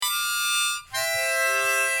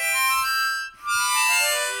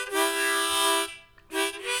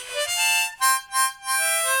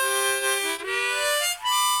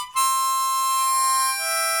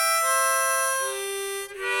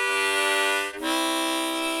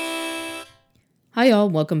Hi,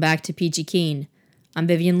 all. Welcome back to Peachy Keen. I'm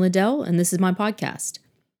Vivian Liddell, and this is my podcast.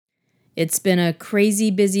 It's been a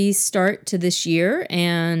crazy busy start to this year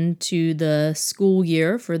and to the school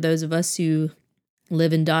year for those of us who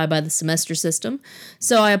live and die by the semester system.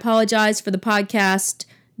 So I apologize for the podcast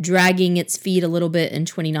dragging its feet a little bit in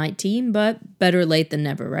 2019, but better late than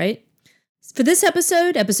never, right? For this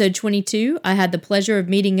episode 22, I had the pleasure of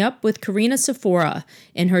meeting up with Karina Safora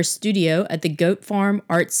in her studio at the Goat Farm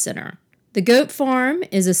Arts Center. The Goat Farm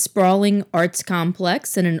is a sprawling arts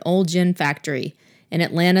complex and an old gin factory in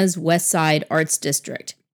Atlanta's West Side Arts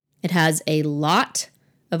District. It has a lot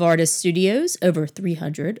of artist studios, over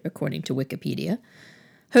 300 according to Wikipedia,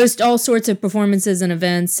 host all sorts of performances and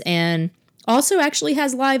events, and also actually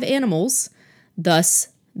has live animals,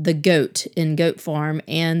 thus the goat in Goat Farm,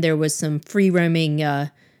 and there was some free-roaming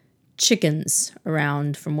chickens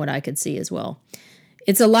around from what I could see as well.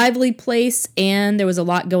 It's a lively place, and there was a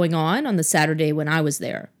lot going on the Saturday when I was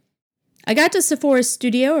there. I got to Safora's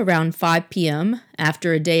studio around 5 p.m.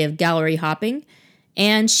 after a day of gallery hopping,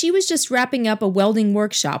 and she was just wrapping up a welding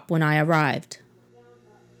workshop when I arrived.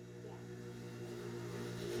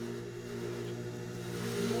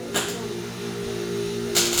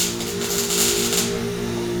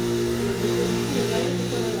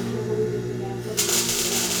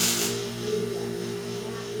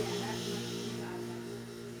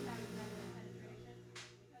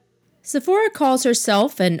 Safora calls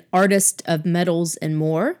herself an artist of metals and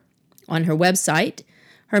more. On her website,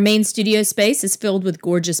 her main studio space is filled with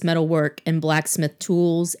gorgeous metalwork and blacksmith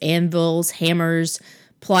tools, anvils, hammers,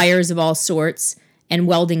 pliers of all sorts, and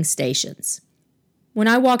welding stations. When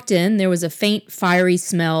I walked in, there was a faint, fiery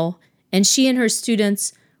smell, and she and her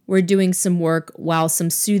students were doing some work while some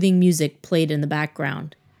soothing music played in the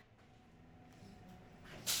background.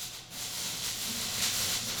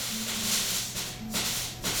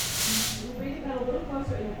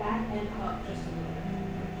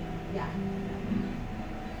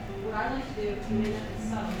 What I like to do, if you may not be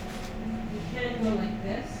subtle, you can go like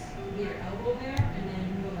this, get your elbow there, and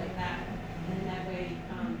then go like that. And that way,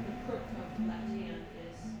 the crook of the left hand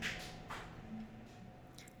is...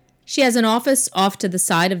 She has an office off to the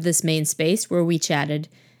side of this main space where we chatted,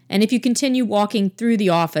 and if you continue walking through the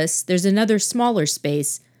office, there's another smaller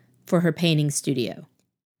space for her painting studio.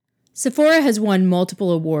 Safora has won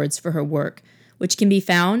multiple awards for her work, which can be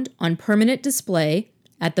found on permanent display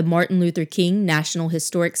at the Martin Luther King National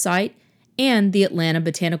Historic Site and the Atlanta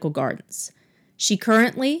Botanical Gardens. She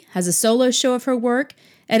currently has a solo show of her work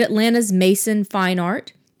at Atlanta's Mason Fine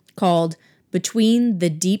Art called Between the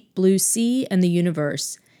Deep Blue Sea and the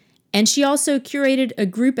Universe, and she also curated a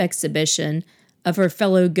group exhibition of her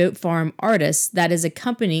fellow Goat Farm artists that is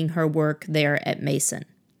accompanying her work there at Mason.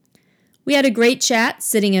 We had a great chat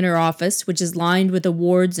sitting in her office, which is lined with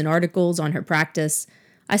awards and articles on her practice.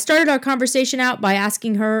 I started our conversation out by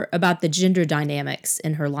asking her about the gender dynamics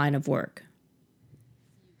in her line of work.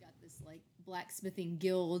 You've got this blacksmithing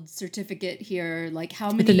guild certificate here. How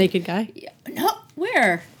many? With the naked guy? Yeah, no,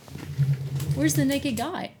 where? Where's the naked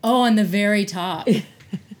guy? Oh, on the very top.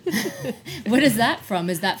 What is that from?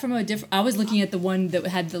 Is that from a different? I was looking at the one that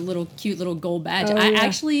had the cute little gold badge. Oh, I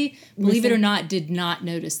actually, believe it or not, did not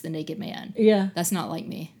notice the naked man. Yeah. That's not like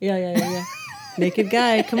me. Yeah. Naked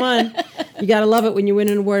guy, come on. You gotta love it when you win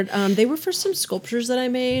an award. They were for some sculptures that I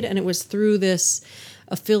made, and it was through this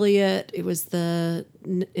affiliate. It was a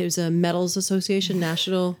Metals Association,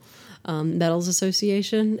 National Metals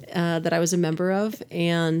Association that I was a member of,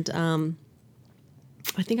 and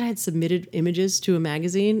I think I had submitted images to a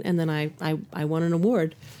magazine, and then I won an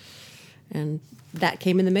award, and that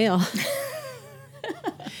came in the mail.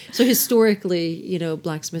 So historically,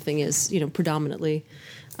 blacksmithing is, predominantly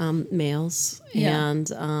males. Yeah.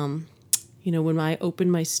 And, when I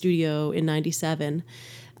opened my studio in 97,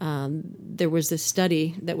 there was this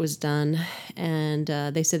study that was done, and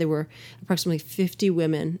they said there were approximately 50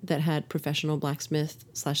 women that had professional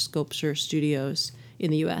blacksmith/sculpture studios in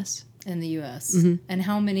the U.S. In the U.S. Mm-hmm. And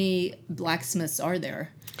how many blacksmiths are there?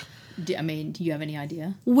 Do you have any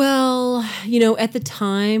idea? Well, at the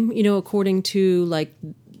time, according to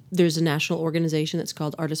there's a national organization that's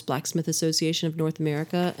called Artist Blacksmith Association of North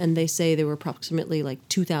America, and they say there were approximately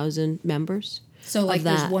 2,000 members. So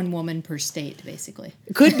there's one woman per state, basically.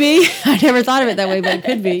 Could be. I never thought of it that way, but it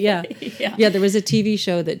could be. Yeah. Yeah. Yeah. There was a TV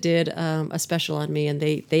show that did a special on me, and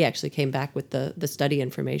they actually came back with the study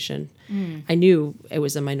information. I knew it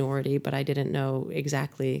was a minority, but I didn't know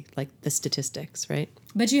exactly the statistics, right?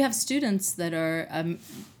 But you have students that are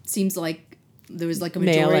seems like there was a majority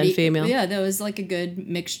male and female. Yeah, there was a good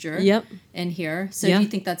mixture. Yep. In here. So Yeah. do you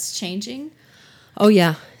think that's changing? Oh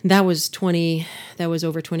yeah, that was that was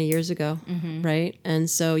over 20 years ago, right? And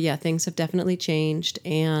so, yeah, things have definitely changed.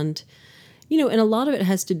 And, and a lot of it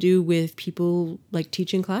has to do with people like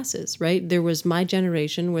teaching classes, right? There was my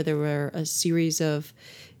generation where there were a series of,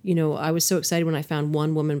 I was so excited when I found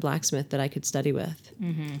one woman blacksmith that I could study with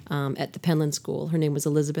at the Penland School. Her name was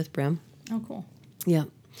Elizabeth Brem. Oh, cool. Yeah.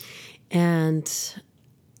 And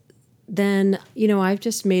then, I've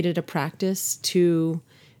just made it a practice to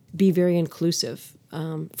be very inclusive.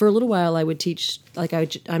 For a little while, I would teach,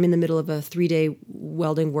 I'm in the middle of a 3-day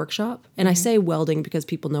welding workshop. And I say welding because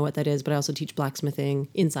people know what that is, but I also teach blacksmithing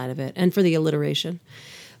inside of it and for the alliteration.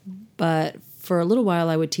 But for a little while,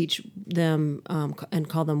 I would teach them and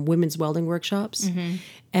call them women's welding workshops.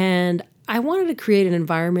 And I wanted to create an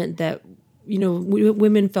environment that,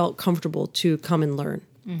 women felt comfortable to come and learn.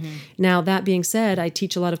 Now, that being said, I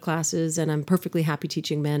teach a lot of classes and I'm perfectly happy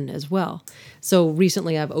teaching men as well. So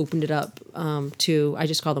recently I've opened it up to, I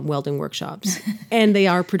just call them welding workshops. And they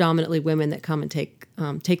are predominantly women that come and take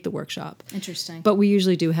the workshop. Interesting. But we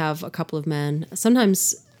usually do have a couple of men.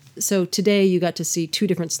 Sometimes, so today you got to see 2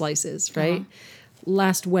 different slices, right?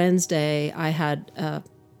 Last Wednesday I had,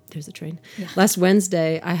 there's the train. Yeah. Last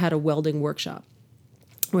Wednesday I had a welding workshop.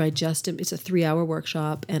 Where it's a 3-hour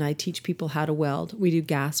workshop and I teach people how to weld. We do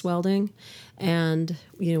gas welding and,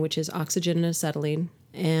 which is oxygen and acetylene,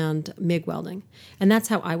 and MIG welding. And that's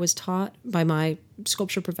how I was taught by my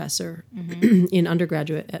sculpture professor in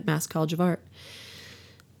undergraduate at Mass College of Art.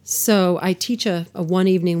 So I teach a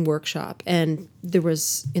 1-evening workshop, and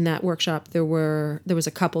in that workshop there was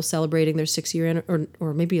a couple celebrating their 6-year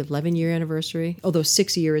or maybe 11-year anniversary. Although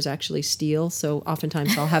 6 year is actually steel, so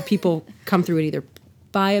oftentimes I'll have people come through and either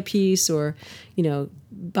buy a piece or,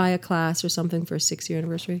 buy a class or something for a 6-year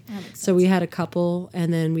anniversary. So we had a couple,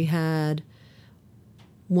 and then we had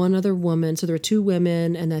one other woman. So there were 2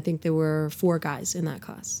 women, and I think there were 4 guys in that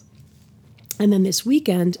class. And then this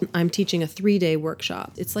weekend, I'm teaching a 3-day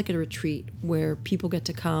workshop. It's like a retreat where people get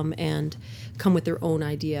to come with their own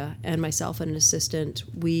idea. And myself and an assistant,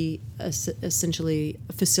 we essentially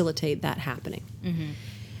facilitate that happening.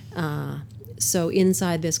 So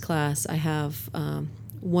inside this class, I have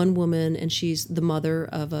one woman, and she's the mother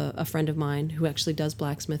of a friend of mine who actually does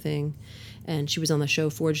blacksmithing. And she was on the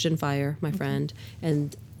show Forged in Fire, my friend.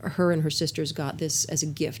 And her and her sisters got this as a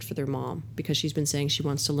gift for their mom because she's been saying she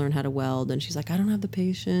wants to learn how to weld. And she's like, I don't have the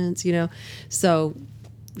patience, So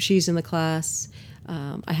she's in the class.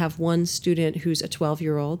 I have one student who's a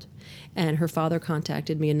 12-year-old, and her father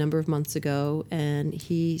contacted me a number of months ago, and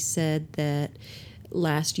he said that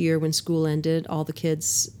last year when school ended, all the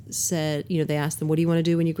kids said, they asked them, what do you want to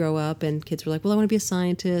do when you grow up? And kids were like, well, I want to be a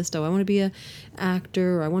scientist. Oh, I want to be an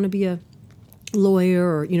actor. Or I want to be a lawyer,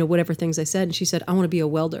 or, whatever things I said. And she said, I want to be a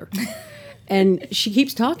welder. And she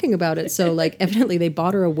keeps talking about it. So evidently they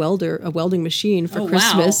bought her a welding machine for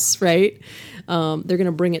Christmas, right? They're going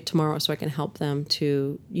to bring it tomorrow so I can help them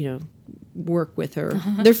to, work with her.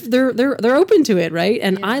 They're open to it, right?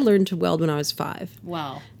 And I learned to weld when I was 5.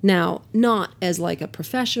 Wow. Now, not as a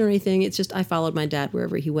profession or anything. It's just I followed my dad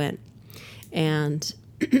wherever he went. And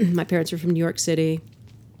my parents were from New York City.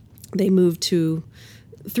 They moved through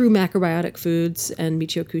Macrobiotic Foods and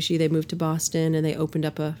Michio Kushi, they moved to Boston and they opened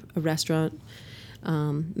up a restaurant,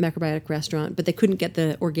 macrobiotic restaurant, but they couldn't get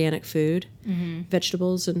the organic food,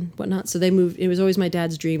 vegetables and whatnot. So they moved. It was always my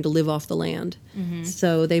dad's dream to live off the land.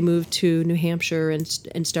 So they moved to New Hampshire and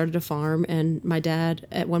started a farm. And my dad,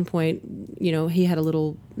 at one point, he had a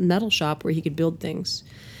little metal shop where he could build things.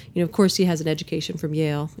 Of course, he has an education from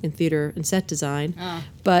Yale in theater and set design,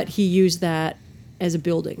 but he used that as a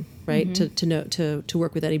building, right? To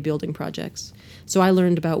work with any building projects. So I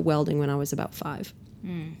learned about welding when I was about 5.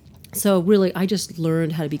 So really, I just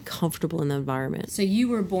learned how to be comfortable in the environment. So you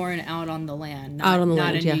were born out on the land, not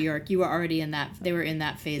in New York. You were already in that. They were in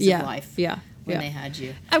that phase of life. When they had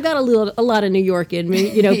you. I've got a lot of New York in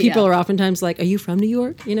me. People are oftentimes like, "Are you from New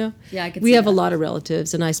York?" Yeah, I could. We have a lot of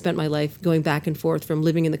relatives, and I spent my life going back and forth from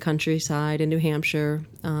living in the countryside in New Hampshire,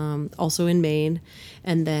 also in Maine,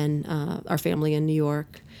 and then our family in New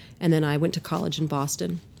York, and then I went to college in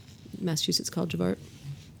Boston, Massachusetts College of Art.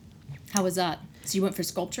 How was that? So you went for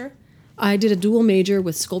sculpture? I did a dual major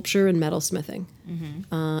with sculpture and metalsmithing.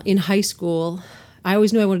 In high school, I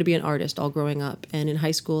always knew I wanted to be an artist all growing up. And in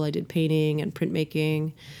high school, I did painting and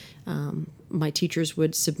printmaking. My teachers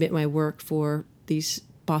would submit my work for these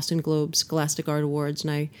Boston Globe Scholastic Art Awards,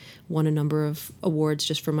 and I won a number of awards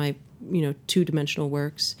just for my, 2-dimensional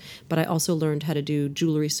works. But I also learned how to do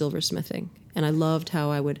jewelry silversmithing. And I loved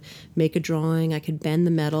how I would make a drawing, I could bend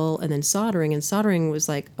the metal, and then soldering. And soldering was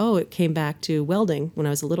it came back to welding when I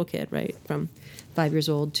was a little kid, right? From 5 years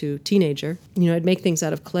old to teenager. I'd make things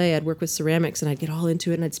out of clay. I'd work with ceramics, and I'd get all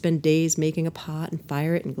into it, and I'd spend days making a pot and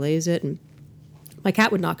fire it and glaze it, and my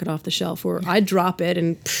cat would knock it off the shelf, or I'd drop it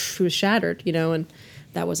and it was shattered, and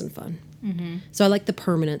that wasn't fun. Mm-hmm. So I like the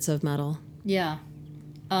permanence of metal. Yeah.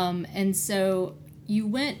 And so you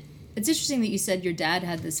went, it's interesting that you said your dad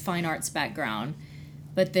had this fine arts background,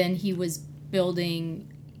 but then he was building,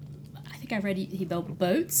 I think I read he built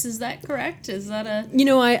boats. Is that correct? Is that a...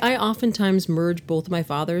 I oftentimes merge both of my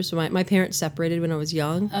fathers. So my parents separated when I was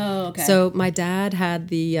young. Oh, okay. So my dad had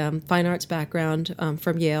the fine arts background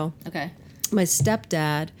from Yale. Okay. My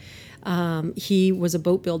stepdad, he was a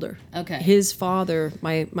boat builder. Okay. His father,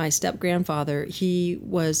 my step-grandfather, he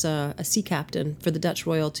was a sea captain for the Dutch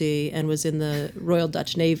royalty and was in the Royal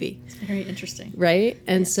Dutch Navy. Very interesting. Right?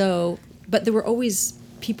 And so, but there were always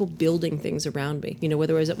people building things around me,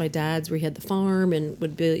 whether it was at my dad's where he had the farm and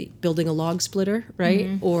would be building a log splitter, right?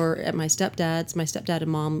 Mm-hmm. Or at my stepdad's. My stepdad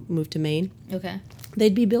and mom moved to Maine. Okay.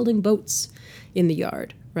 They'd be building boats in the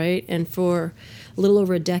yard, right? And for a little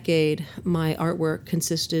over a decade, my artwork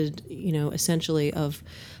consisted, essentially of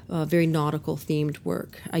very nautical themed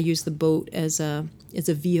work. I used the boat as a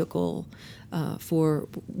vehicle for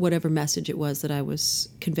whatever message it was that I was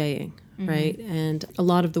conveying, mm-hmm. right? And a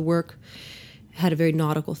lot of the work had a very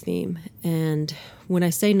nautical theme. And when I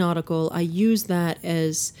say nautical, I use that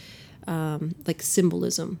as like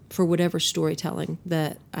symbolism for whatever storytelling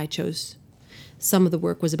that I chose. Some of the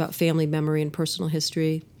work was about family memory and personal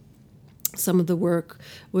history. Some of the work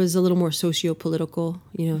was a little more socio-political.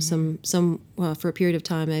 Mm-hmm. Some for a period of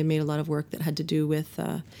time, I made a lot of work that had to do with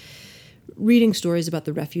reading stories about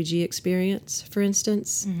the refugee experience, for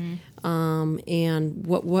instance, mm-hmm. And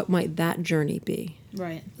what might that journey be.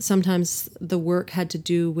 Right. Sometimes the work had to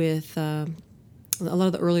do with, a lot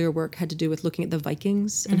of the earlier work had to do with looking at the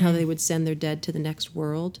Vikings and mm-hmm. how they would send their dead to the next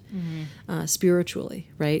world spiritually,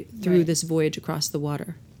 right, through this voyage across the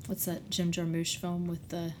water. What's that Jim Jarmusch film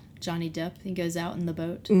with Johnny Depp? He goes out in the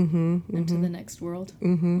boat mm-hmm, into mm-hmm. the next world.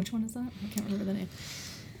 Mm-hmm. Which one is that? I can't remember the name.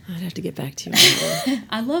 I'd have to get back to you.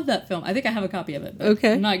 I love that film. I think I have a copy of it. But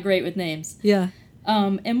okay. I'm not great with names. Yeah.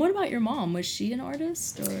 And what about your mom? Was she an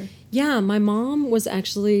artist, or? Yeah, my mom was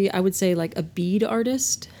actually, I would say, like a bead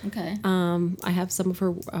artist. Okay. I have some of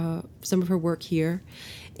her work here,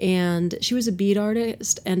 and she was a bead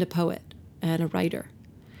artist and a poet and a writer,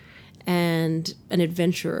 and an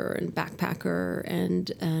adventurer and backpacker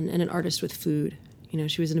and an artist with food.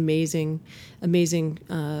 She was an amazing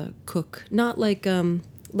cook. Not like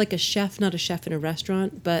a chef, not a chef in a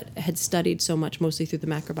restaurant, but had studied so much, mostly through the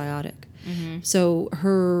macrobiotic. Mm-hmm. So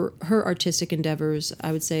her artistic endeavors,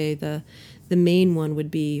 I would say the main one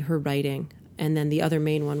would be her writing, and then the other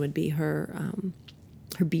main one would be her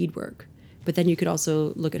beadwork. But then you could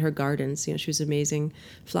also look at her gardens. She was amazing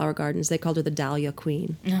flower gardens. They called her the Dahlia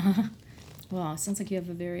Queen. Uh-huh. Wow, sounds like you have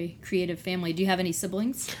a very creative family. Do you have any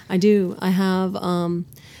siblings? I do. I have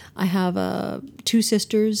 2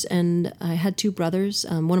 sisters, and I had 2 brothers.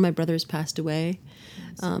 One of my brothers passed away.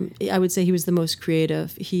 I would say he was the most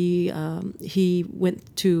creative. He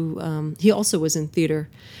went to. He also was in theater,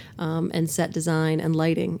 and set design and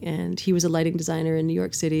lighting, and he was a lighting designer in New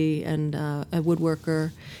York City, and a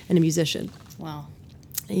woodworker and a musician. Wow.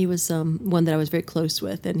 He was one that I was very close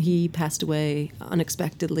with, and he passed away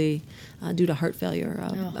unexpectedly due to heart failure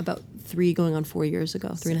about 3 going on 4 years ago,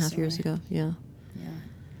 3.5 years ago. Yeah. Yeah.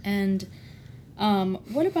 And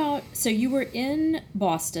what about, so you were in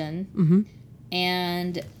Boston, mm-hmm.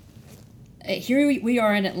 and here we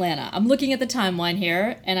are in Atlanta. I'm looking at the timeline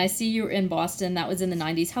here, and I see you were in Boston. That was in the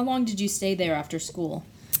 90s. How long did you stay there after school?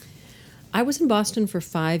 I was in Boston for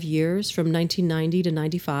 5 years, from 1990 to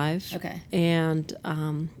 95. Okay. And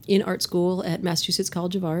in art school at Massachusetts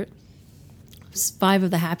College of Art. It was 5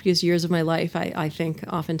 of the happiest years of my life, I think,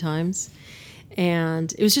 oftentimes.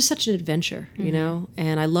 And it was just such an adventure, mm-hmm.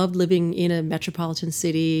 And I loved living in a metropolitan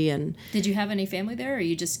city. And did you have any family there, or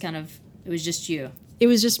you just it was just you? It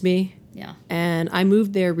was just me. Yeah. And I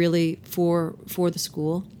moved there really for the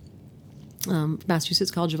school. Massachusetts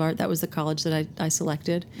College of Art, that was the college that I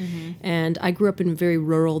selected. Mm-hmm. And I grew up in very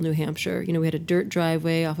rural New Hampshire. We had a dirt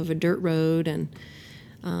driveway off of a dirt road, and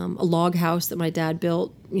a log house that my dad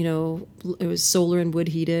built. It was solar and wood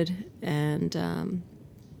heated, and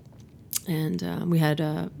we had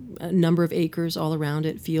a number of acres all around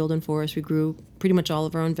it, field and forest. We grew pretty much all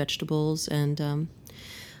of our own vegetables, and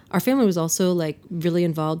our family was also really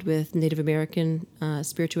involved with Native American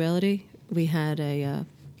spirituality. We had a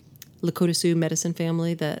Lakota Sioux medicine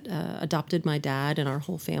family that adopted my dad and our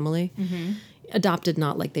whole family. Mm-hmm. adopted,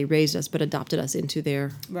 not like they raised us, but adopted us into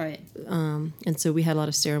their, Right. and so we had a lot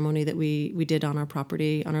of ceremony that we did on our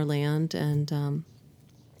property, on our land, and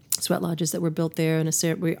sweat lodges that were built there, and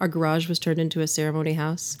our garage was turned into a ceremony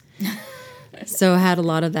house. So I had a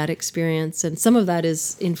lot of that experience, and some of that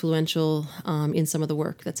is influential in some of the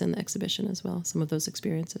work that's in the exhibition as well, some of those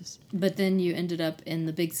experiences. But then you ended up in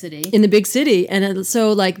the big city. In the big city. And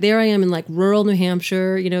so like there I am in like rural New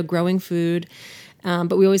Hampshire, growing food.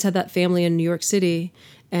 But we always had that family in New York City,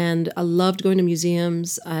 and I loved going to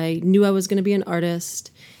museums. I knew I was going to be an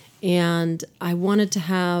artist, and I wanted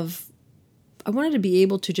to be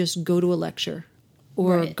able to just go to a lecture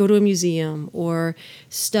or Right. go to a museum or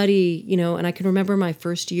study, and I can remember my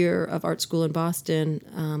first year of art school in Boston.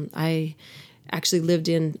 I actually lived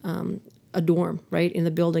in a dorm, right, in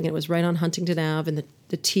the building. It was right on Huntington Ave, and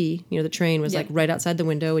the T, the train was Yep. like right outside the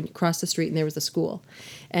window, and you crossed the street and there was the school.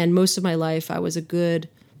 And most of my life, I was a good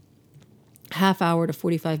half hour to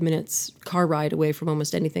 45 minutes car ride away from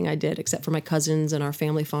almost anything I did, except for my cousins and our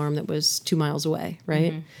family farm that was 2 miles away,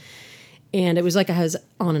 right? Mm-hmm. And it was like I was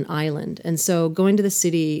on an island. And so going to the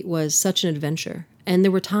city was such an adventure. And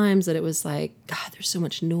there were times that it was like, God, there's so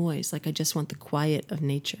much noise. Like, I just want the quiet of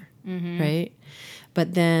nature, right?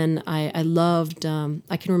 But then I loved,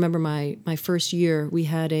 I can remember my first year, we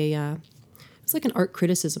had it was like an art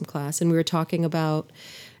criticism class. And we were talking about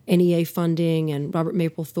NEA funding and Robert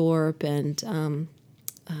Mapplethorpe and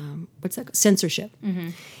what's that called? Censorship.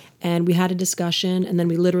 Mm-hmm. And we had a discussion, and then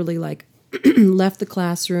we literally left the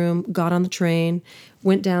classroom, got on the train,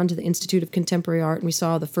 went down to the Institute of Contemporary Art, and we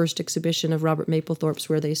saw the first exhibition of Robert Mapplethorpe's,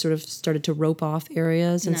 where they sort of started to rope off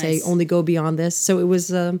areas and say, only go beyond this. So it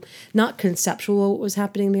was not conceptual what was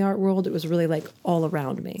happening in the art world. It was really like all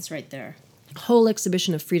around me. It's right there. Whole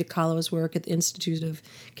exhibition of Frida Kahlo's work at the Institute of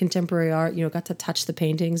Contemporary Art. Got to touch the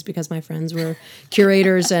paintings because my friends were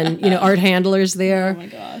curators and art handlers there. Oh my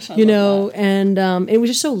gosh, I love that. And it was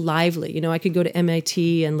just so lively. I could go to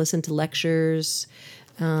MIT and listen to lectures.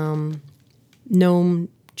 Noam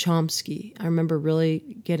Chomsky, I remember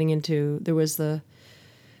really getting into. There was I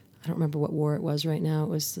don't remember what war it was right now. It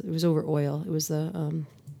was over oil. It was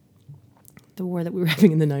the war that we were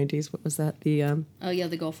having in the 90s. What was that? The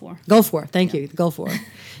Gulf War. Gulf War. Thank you. The Gulf War.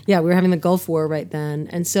 Yeah, we were having the Gulf War right then.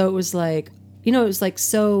 And so it was like, it was like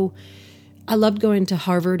so, I loved going to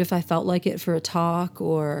Harvard if I felt like it for a talk,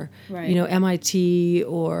 or, Right. MIT,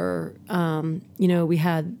 or, we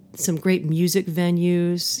had some great music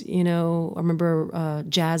venues. I remember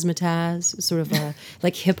Jazzmatazz, sort of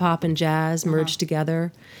like hip hop and jazz merged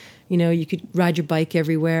together. You could ride your bike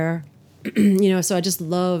everywhere. So I just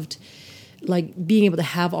loved being able to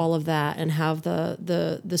have all of that, and have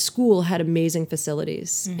the school had amazing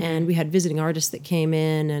facilities, and we had visiting artists that came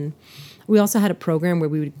in, and we also had a program where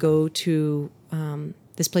we would go to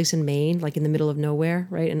this place in Maine, like in the middle of nowhere,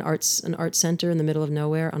 right? An art center in the middle of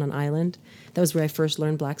nowhere on an island. That was where I first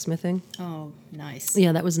learned blacksmithing. Oh, nice.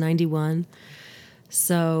 Yeah, that was 91.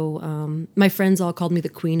 So my friends all called me the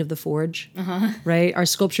Queen of the Forge, right? Our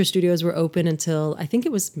sculpture studios were open until, I think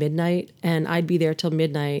it was midnight, and I'd be there till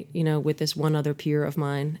midnight, with this one other peer of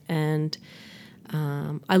mine. And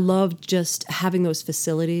I loved just having those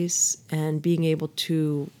facilities and being able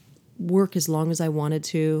to work as long as I wanted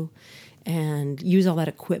to and use all that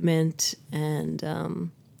equipment. And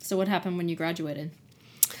So what happened when you graduated?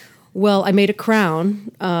 well, I made a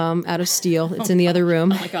crown out of steel. It's in the other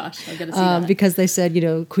room. Oh my gosh, I gotta see that. Because they said,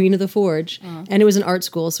 Queen of the Forge. And it was an art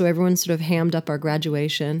school, so everyone sort of hammed up our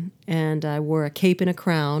graduation. And I wore a cape and a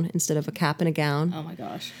crown instead of a cap and a gown. Oh my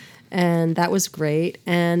gosh. And that was great.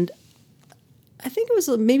 And I think it was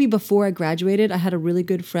maybe before I graduated, I had a really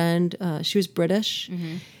good friend. She was British.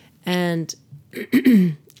 And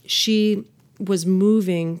she was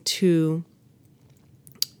moving to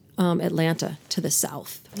Atlanta, to the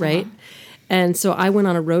south, right? And so I went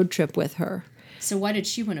on a road trip with her. So why did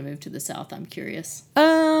she want to move to the South? I'm curious.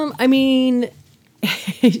 I mean,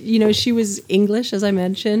 she was English, as I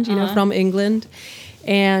mentioned, from England,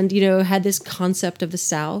 and, had this concept of the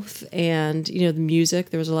South, and, the music.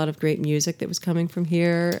 There was a lot of great music that was coming from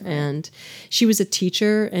here. And she was a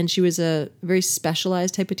teacher, and she was a very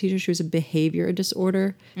specialized type of teacher. She was a behavior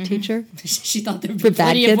disorder teacher. She thought there would For be bad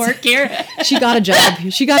plenty kids. of work here. She got a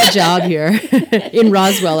job. She got a job here in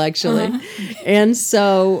Roswell, actually. And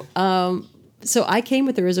so I came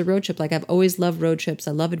with her as a road trip. Like, I've always loved road trips.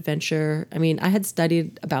 I love adventure. I mean, I had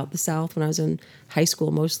studied about the South when I was in high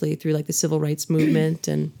school, mostly through like the civil rights movement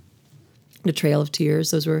and the Trail of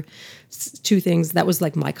Tears. Those were two things. That was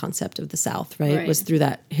like my concept of the South, right? Was through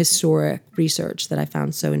that historic research that I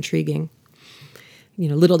found so intriguing.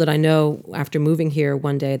 Little did I know after moving here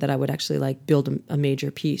one day that I would actually like build a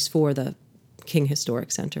major piece for the King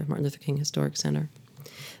Historic Center, Martin Luther King Historic Center.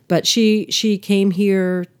 But she came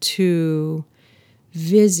here to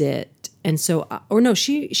visit, and so, or no,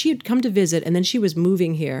 she had come to visit, and then she was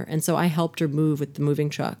moving here, and so I helped her move with the moving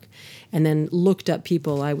truck, and then looked up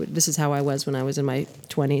people. This is how I was when I was in my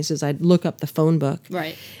 20s, is I'd look up the phone book,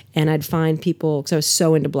 Right. and I'd find people, because I was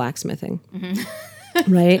so into blacksmithing,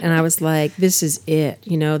 right? And I was like, this is it,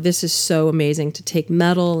 this is so amazing to take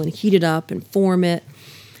metal and heat it up and form it.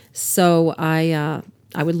 So I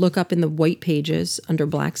would look up in the white pages under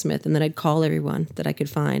blacksmith, and then I'd call everyone that I could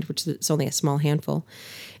find, which is only a small handful.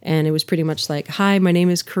 And it was pretty much like, hi, my name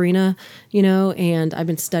is Karina, and I've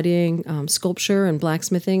been studying sculpture and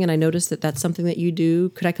blacksmithing, and I noticed that that's something that you do.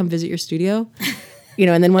 Could I come visit your studio?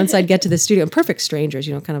 And then once I'd get to the studio, and perfect strangers,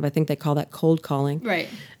 kind of, I think they call that cold calling. Right.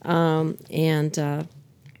 But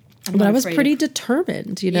I was pretty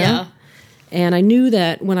determined, Yeah. And I knew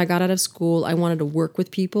that when I got out of school, I wanted to work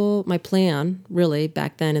with people. My plan, really,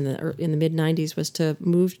 back then in the mid '90s, was to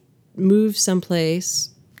move someplace,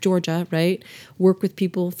 Georgia, right? Work with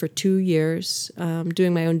people for 2 years,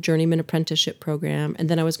 doing my own journeyman apprenticeship program, and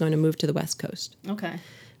then I was going to move to the West Coast. Okay.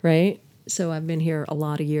 Right. So I've been here a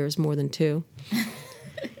lot of years, more than 2.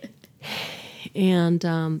 And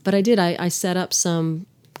but I did. I set up some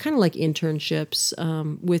kind of like internships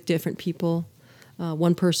with different people,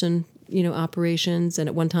 one person. Operations. And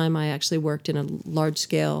at one time I actually worked in a large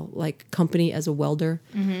scale company as a welder.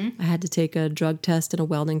 I had to take a drug test and a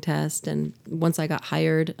welding test. And once I got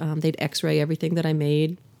hired, they'd x-ray everything that I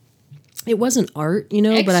made. It wasn't art,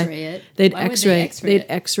 X-ray it? They'd Why would x-ray, they X-ray they'd it?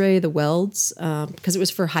 x-ray the welds because it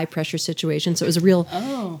was for high pressure situations. So it was a real,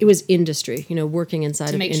 it was industry, working inside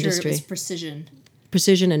To of make industry. sure it was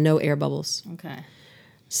Precision and no air bubbles. Okay.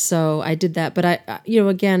 So I did that, but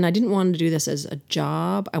again, I didn't want to do this as a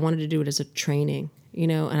job. I wanted to do it as a training,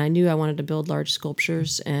 and I knew I wanted to build large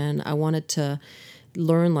sculptures, and I wanted to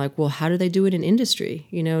learn how do they do it in industry?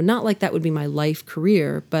 Not like that would be my life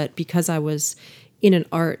career, but because I was in an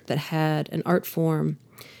art that had an art form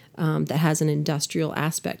that has an industrial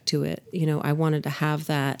aspect to it, I wanted to have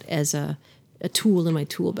that as a tool in my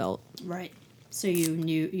tool belt. Right. So you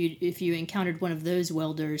knew if you encountered one of those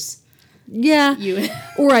welders. Yeah. You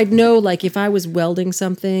Or I'd know if I was welding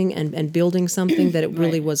something and building something that it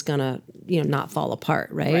really Right. was gonna, not fall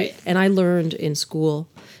apart, right? Right. And I learned in school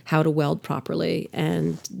how to weld properly,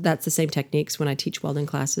 and that's the same techniques when I teach welding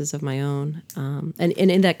classes of my own. And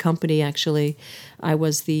in that company, actually, I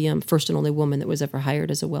was the first and only woman that was ever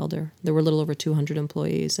hired as a welder. There were a little over 200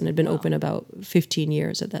 employees, and had been open about 15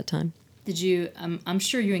 years at that time. Did you? I'm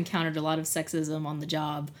sure you encountered a lot of sexism on the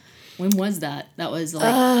job. When was that? That was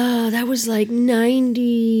That was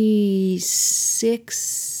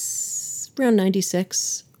 96, around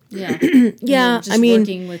 96. Yeah. Yeah, Just I mean,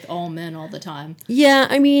 working with all men all the time. yeah,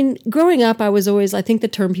 I mean, growing up, I was always, I think the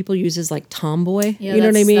term people use is tomboy. Yeah, You know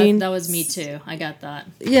what I mean? That was me too. I got that.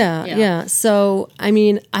 Yeah, Yeah. yeah. So, I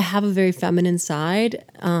mean, I have a very feminine side,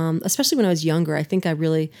 especially when I was younger. I think I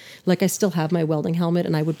really, I still have my welding helmet,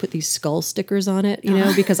 and I would put these skull stickers on it,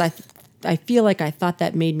 because I feel like I thought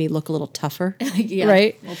that made me look a little tougher. Yeah.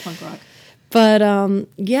 Right? Well, punk rock. But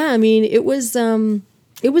yeah, I mean, it was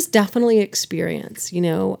definitely an experience.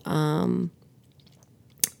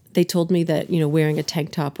 They told me that wearing a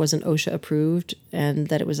tank top wasn't OSHA approved, and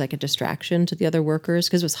that it was like a distraction to the other workers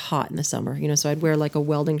because it was hot in the summer. So I'd wear a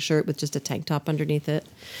welding shirt with just a tank top underneath it.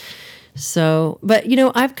 So, but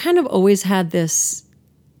I've kind of always had this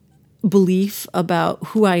belief about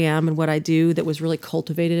who I am and what I do that was really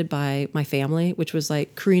cultivated by my family, which was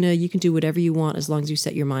Karina, you can do whatever you want as long as you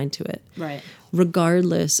set your mind to it. Right.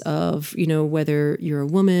 Regardless of, whether you're a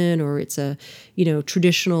woman or it's a,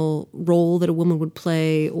 traditional role that a woman would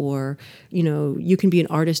play, or, you can be an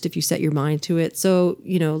artist if you set your mind to it. So,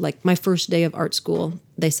 my first day of art school,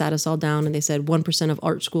 they sat us all down and they said 1% of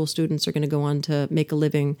art school students are going to go on to make a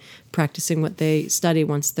living practicing what they study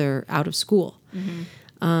once they're out of school. Mm-hmm.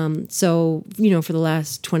 So, for the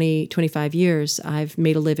last 20, 25 years, I've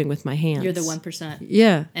made a living with my hands. You're the 1%.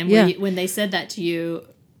 Yeah. And yeah. when they said that to you,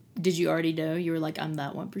 did you already know? You were like, I'm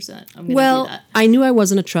that 1%. I'm going to Well, do that. I knew I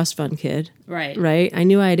wasn't a trust fund kid. Right. Right. I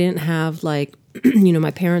knew I didn't have my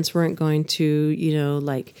parents weren't going to,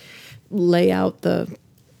 lay out the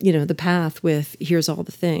path with here's all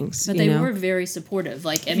the things. But they were very supportive. For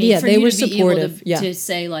they you were to be able supportive, to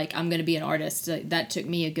say, I'm going to be an artist, that took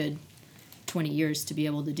me a good 20 years to be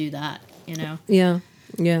able to do that, Yeah.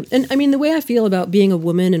 Yeah. And I mean, the way I feel about being a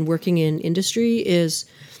woman and working in industry is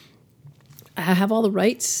I have all the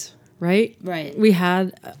rights, right? Right. We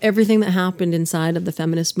had everything that happened inside of the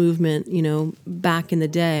feminist movement, back in the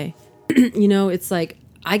day. It's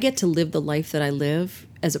I get to live the life that I live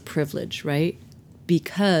as a privilege, right?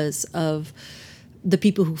 Because of the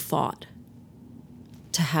people who fought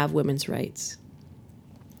to have women's rights.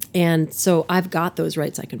 And so I've got those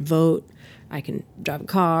rights. I can vote, I can drive a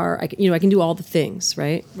car, I can do all the things,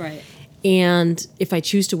 right? Right. And if I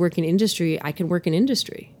choose to work in industry, I can work in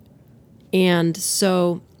industry. And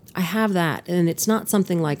so I have that. And it's not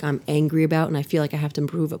something like I'm angry about and I feel like I have to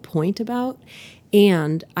prove a point about.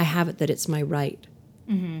 And I have it that it's my right.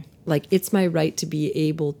 Mm-hmm. Like, it's my right to be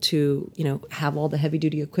able to, have all the heavy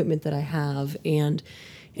duty equipment that I have and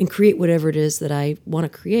create whatever it is that I want to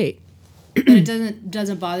create. But it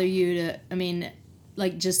doesn't bother you to, I mean,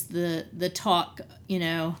 like, just the talk,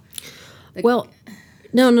 Well,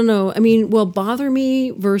 no. I mean, bother me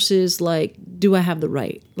versus, like, do I have the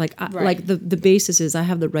right? Like, Right. like the basis is I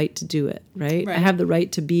have the right to do it, right? Right. I have the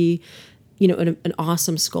right to be, an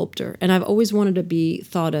awesome sculptor. And I've always wanted to be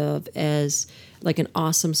thought of as, like, an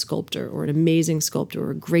awesome sculptor or an amazing sculptor or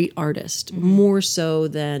a great artist, more so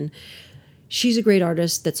than she's a great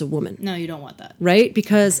artist that's a woman. No, you don't want that. Right?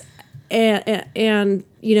 Because, and and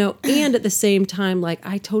at the same time, like,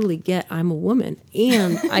 I totally get I'm a woman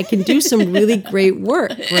and I can do some really great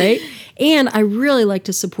work, right? And I really like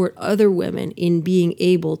to support other women in being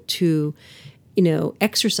able to,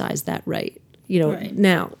 exercise that right. Right.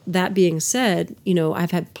 Now, that being said,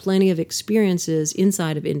 I've had plenty of experiences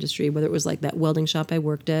inside of industry, whether it was like that welding shop I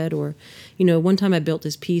worked at or, one time I built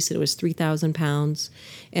this piece and it was 3,000 pounds.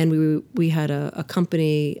 And we had a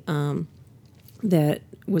company that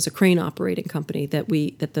was a crane operating company that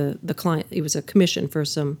the client, it was a commission for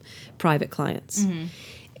some private clients. Mm-hmm.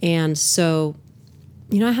 And so,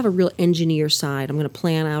 I have a real engineer side. I'm going to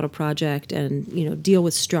plan out a project and, deal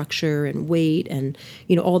with structure and weight and,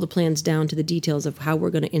 all the plans down to the details of how we're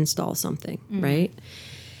going to install something, right?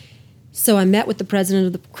 So I met with the president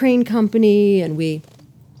of the crane company and we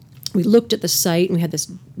looked at the site and we had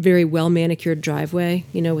this very well manicured driveway,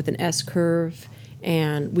 with an S curve.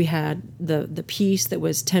 And we had the piece that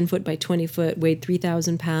was 10 foot by 20 foot, weighed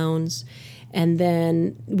 3,000 pounds. And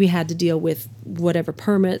then we had to deal with whatever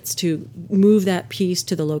permits to move that piece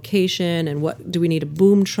to the location. And what do we need, a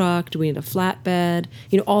boom truck? Do we need a flatbed?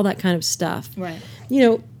 All that kind of stuff. Right.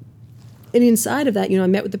 And inside of that, I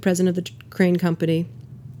met with the president of the crane company.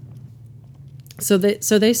 So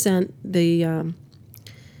they sent the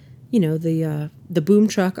boom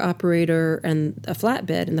truck operator and a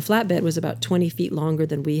flatbed, and the flatbed was about 20 feet longer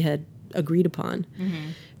than we had agreed upon. Mm-hmm.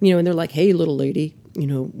 And they're like, hey, little lady,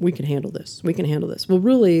 we can handle this. We can handle this. Well,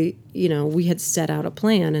 really, we had set out a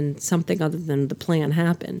plan and something other than the plan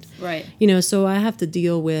happened. Right. So I have to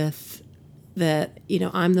deal with that,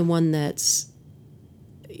 I'm the one that's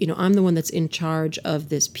in charge of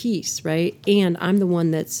this piece, right? And I'm the one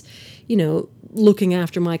that's, looking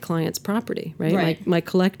after my client's property, right? Right. My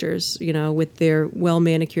collectors, with their well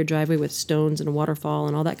manicured driveway with stones and a waterfall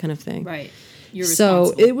and all that kind of thing. Right. You're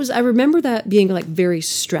So responsible. I remember that being like very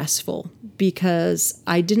stressful because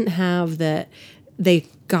I didn't have that they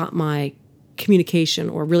got my communication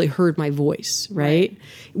or really heard my voice, right?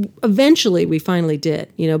 Eventually we finally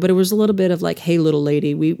did, but it was a little bit of like, hey, little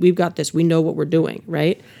lady, we've got this. We know what we're doing,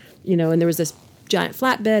 right? And there was this giant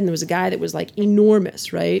flatbed and there was a guy that was like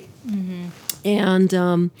enormous, right? Mm-hmm.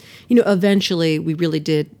 And, eventually we really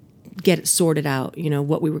did get it sorted out,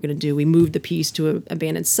 what we were going to do. We moved the piece to an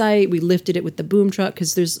abandoned site. We lifted it with the boom truck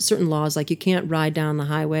because there's certain laws, like you can't ride down the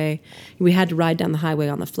highway. We had to ride down the highway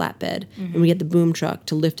on the flatbed. Mm-hmm. And we had the boom truck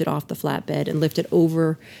to lift it off the flatbed and lift it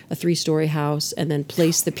over a 3-story house and then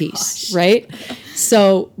place the piece, right?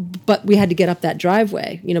 So, but we had to get up that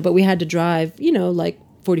driveway, but we had to drive, like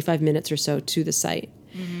 45 minutes or so to the site.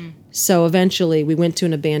 Mm-hmm. So eventually we went to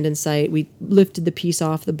an abandoned site. We lifted the piece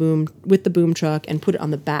off the boom with the boom truck and put it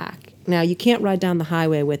on the back. Now you can't ride down the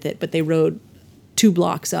highway with it, but they rode 2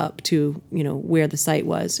 blocks up to, where the site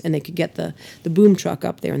was, and they could get the boom truck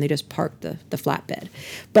up there and they just parked the flatbed.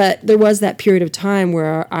 But there was that period of time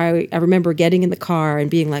where I remember getting in the car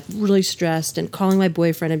and being like really stressed and calling my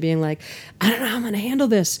boyfriend and being like, I don't know how I'm going to handle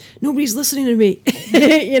this. Nobody's listening to me,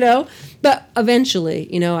 But eventually,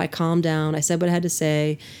 I calmed down. I said what I had to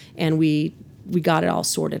say, and we got it all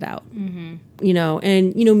sorted out. Mm-hmm.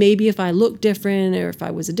 And maybe if I looked different or if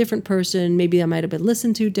I was a different person, maybe I might have been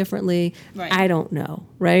listened to differently. Right. I don't know,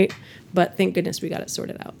 right? But thank goodness we got it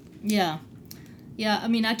sorted out. Yeah. Yeah, I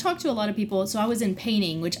mean, I talked to a lot of people. So I was in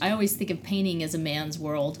painting, which I always think of painting as a man's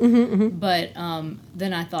world. Mm-hmm, mm-hmm. But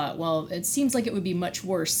then I thought, well, it seems like it would be much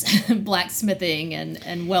worse blacksmithing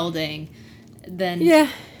and welding than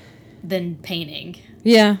painting.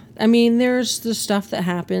 Yeah. I mean, there's the stuff that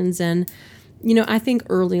happens and I think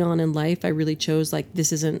early on in life, I really chose like,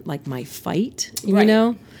 this isn't like my fight,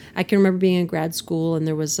 Right. I can remember being in grad school and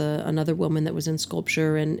there was another woman that was in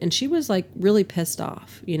sculpture and she was like really pissed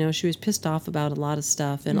off. She was pissed off about a lot of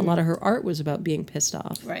stuff and a lot of her art was about being pissed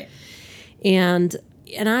off. Right. And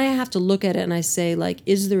I have to look at it and I say, like,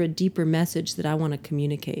 is there a deeper message that I want to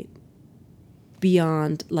communicate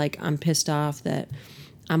beyond like, I'm pissed off that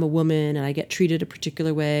I'm a woman and I get treated a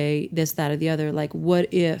particular way, this, that, or the other. Like,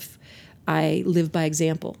 what if I live by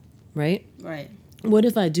example, right? Right. What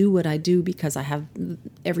if I do what I do because I have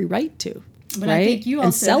every right to, But right? I think you also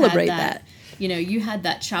and celebrate had that. You had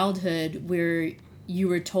that childhood where you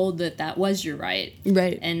were told that was your right.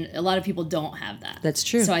 Right. And a lot of people don't have that. That's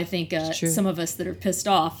true. So I think true. some of us that are pissed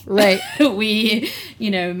off, Right. we,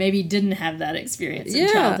 maybe didn't have that experience in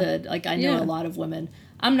Yeah. childhood. Like I know Yeah. a lot of women.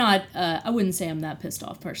 I'm not, I wouldn't say I'm that pissed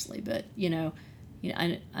off personally, but,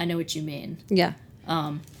 I know what you mean. Yeah.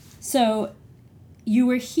 So you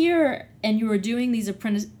were here and you were doing these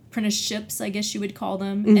apprenticeships, I guess you would call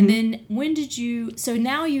them. Mm-hmm. And then so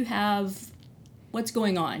now you have, what's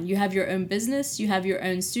going on? You have your own business, you have your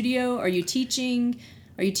own studio. Are you teaching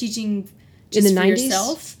just In the for 90s?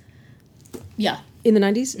 yourself? Yeah. In the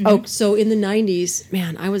 90s? Mm-hmm. Oh, so in the 90s,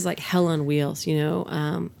 man, I was like hell on wheels,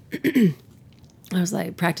 I was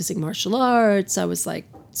like practicing martial arts. I was like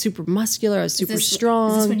super muscular. I was super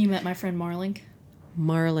strong. Is this when you met my friend Marling?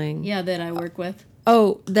 Marling. Yeah, that I work with.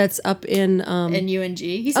 Oh, that's up in... In UNG.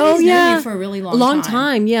 He's oh, known yeah. you for a really long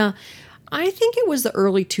time. Yeah. I think it was the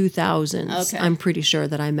early 2000s. Okay. I'm pretty sure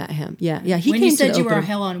that I met him. Yeah. He When came you said to the you were opening.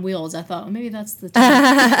 hell on wheels, I thought, well, maybe that's the time.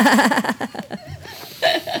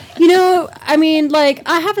 I mean, like,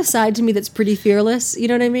 I have a side to me that's pretty fearless, you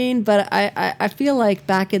know what I mean? But I feel like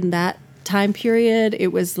back in that time period,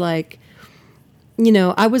 it was like,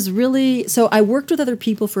 I was really, so I worked with other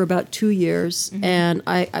people for about 2 years. Mm-hmm. And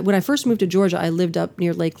when I first moved to Georgia, I lived up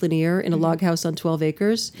near Lake Lanier in a log house on 12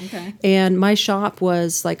 acres. Okay. And my shop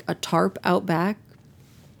was like a tarp out back.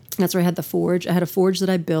 That's where I had the forge. I had a forge that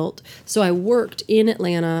I built. So I worked in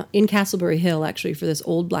Atlanta, in Castleberry Hill, actually, for this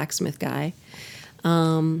old blacksmith guy.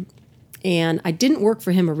 And I didn't work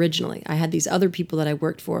for him originally. I had these other people that I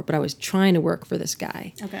worked for, but I was trying to work for this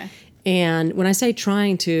guy. Okay. And when I say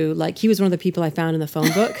trying to, like, he was one of the people I found in the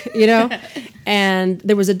phone book, And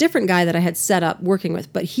there was a different guy that I had set up working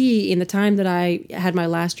with. But he, in the time that I had my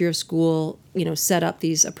last year of school, set up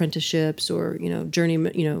these apprenticeships or,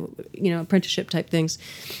 journeyman, apprenticeship type things,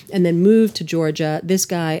 and then moved to Georgia. This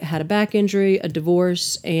guy had a back injury, a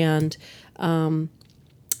divorce, and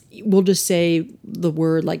we'll just say the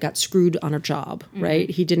word, like, got screwed on a job, right?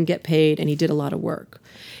 He didn't get paid and he did a lot of work.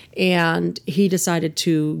 And he decided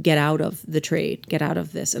to get out of the trade, get out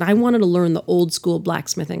of this. And I wanted to learn the old school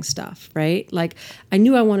blacksmithing stuff, right? Like, I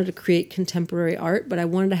knew I wanted to create contemporary art, but I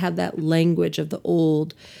wanted to have that language of the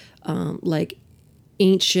old, like,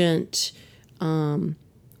 ancient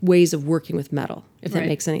ways of working with metal, if that Right.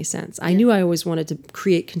 makes any sense. I knew I always wanted to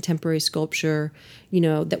create contemporary sculpture,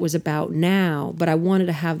 that was about now, but I wanted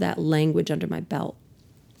to have that language under my belt.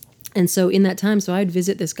 And so in that time, I'd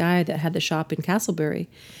visit this guy that had the shop in Castleberry,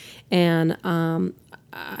 and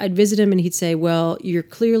I'd visit him and he'd say, well, you're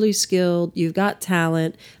clearly skilled, you've got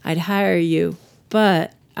talent, I'd hire you,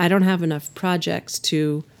 but I don't have enough projects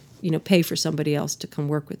to, pay for somebody else to come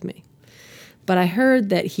work with me. But I heard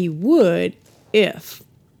that he would if.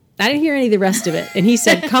 I didn't hear any of the rest of it. And he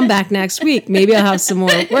said, come back next week. Maybe I'll have some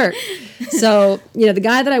more work. So, the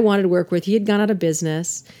guy that I wanted to work with, he had gone out of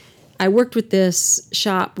business. I worked with this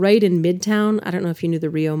shop right in Midtown. I don't know if you knew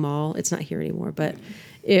the Rio Mall. It's not here anymore, but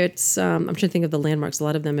it's, I'm trying to think of the landmarks. A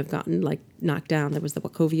lot of them have gotten like knocked down. There was the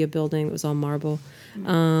Wachovia building. It was all marble.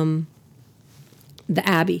 The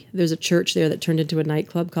Abbey. There's a church there that turned into a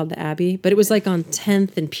nightclub called the Abbey, but it was like on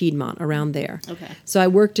 10th and Piedmont around there. Okay. So I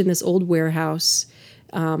worked in this old warehouse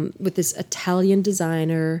with this Italian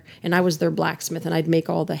designer, and I was their blacksmith, and I'd make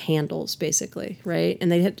all the handles, basically, right?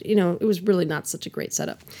 And they had, it was really not such a great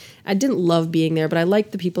setup. I didn't love being there, but I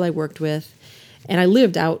liked the people I worked with, and I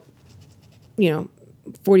lived out,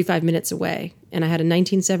 45 minutes away, and I had a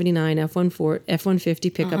 1979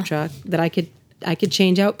 F-150 pickup truck that I could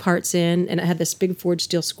change out parts in, and it had this big forged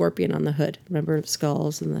steel scorpion on the hood. Remember the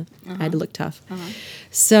skulls and I had to look tough.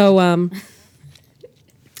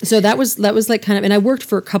 So that was like kind of, and I worked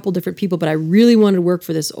for a couple different people, but I really wanted to work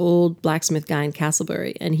for this old blacksmith guy in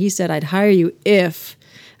Castleberry. And he said, I'd hire you if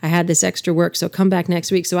I had this extra work. So come back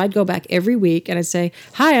next week. So I'd go back every week and I'd say,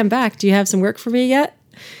 hi, I'm back. Do you have some work for me yet?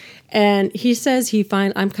 And he says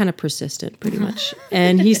I'm kind of persistent pretty much.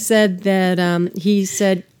 And he said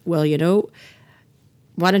that, well,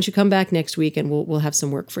 why don't you come back next week and we'll have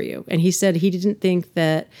some work for you? And he said he didn't think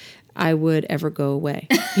that I would ever go away.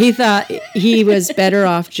 He thought he was better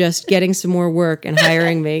off just getting some more work and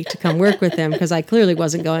hiring me to come work with him because I clearly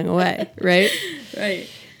wasn't going away, right? Right.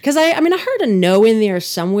 Because I heard a no in there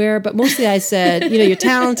somewhere, but mostly I said, you're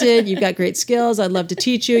talented, you've got great skills, I'd love to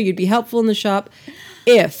teach you, you'd be helpful in the shop.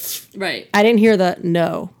 If Right. I didn't hear the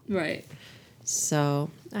no. Right. So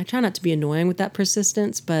I try not to be annoying with that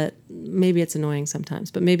persistence, but maybe it's annoying sometimes,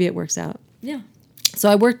 but maybe it works out. Yeah. So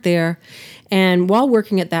I worked there, and while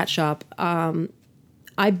working at that shop,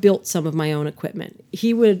 I built some of my own equipment.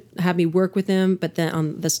 He would have me work with him, but then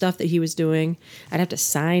on the stuff that he was doing, I'd have to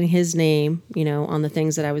sign his name, on the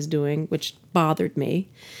things that I was doing, which bothered me.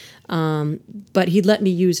 But he'd let me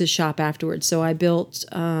use his shop afterwards. So I built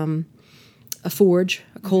a forge,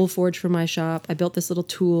 a coal forge for my shop. I built this little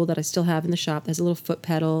tool that I still have in the shop. There's a little foot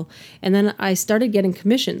pedal. And then I started getting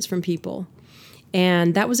commissions from people.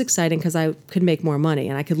 And that was exciting because I could make more money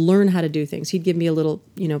and I could learn how to do things. He'd give me a little,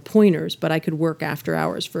 pointers, but I could work after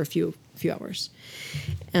hours for a few hours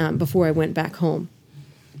before I went back home.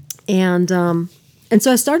 And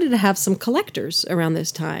so I started to have some collectors around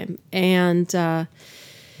this time. And, and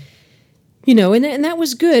that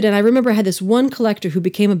was good. And I remember I had this one collector who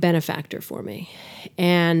became a benefactor for me.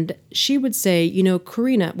 And she would say,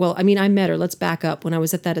 Karina, I met her. Let's back up. When I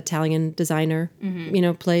was at that Italian designer,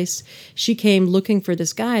 place, she came looking for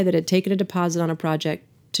this guy that had taken a deposit on a project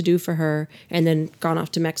to do for her and then gone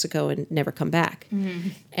off to Mexico and never come back. Mm-hmm.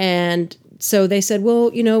 And so they said,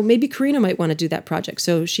 well, maybe Karina might want to do that project.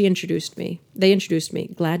 So she introduced me. They introduced me.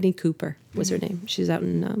 Gladney Cooper was her name. She's out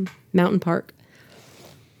in Mountain Park.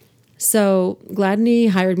 So Gladney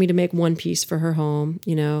hired me to make one piece for her home,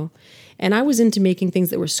 and I was into making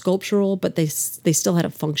things that were sculptural, but they still had a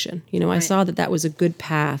function. Right. I saw that was a good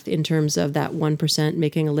path in terms of that 1%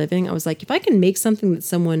 making a living. I was like, if I can make something that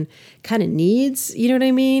someone kind of needs, you know what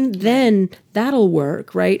I mean, then that'll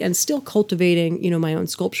work, right? And still cultivating, my own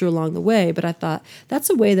sculpture along the way. But I thought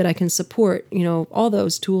that's a way that I can support, all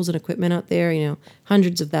those tools and equipment out there,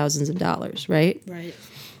 hundreds of thousands of dollars, right? Right.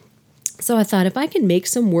 So I thought if I can make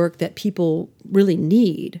some work that people really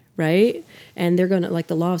need, right, and they're going to, like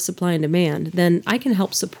the law of supply and demand, then I can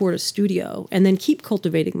help support a studio and then keep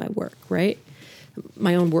cultivating my work, right,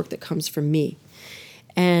 my own work that comes from me.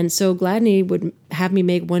 And so Gladney would have me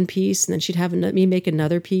make one piece, and then she'd have me make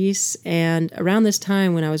another piece. And around this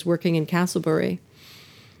time when I was working in Castleberry,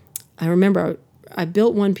 I remember I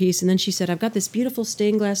built one piece, and then she said, I've got this beautiful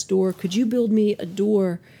stained glass door. Could you build me a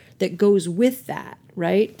door that goes with that?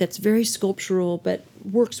 Right? That's very sculptural, but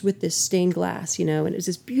works with this stained glass, and it's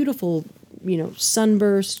this beautiful,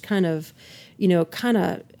 sunburst kind of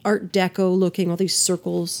Art Deco looking, all these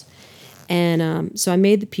circles. And so I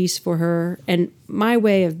made the piece for her. And my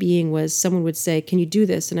way of being was someone would say, can you do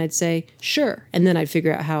this? And I'd say, sure. And then I'd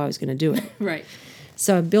figure out how I was going to do it. Right.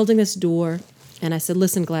 So I'm building this door. And I said,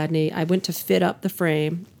 listen, Gladney, I went to fit up the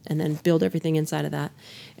frame and then build everything inside of that.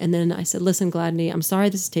 And then I said, listen, Gladney, I'm sorry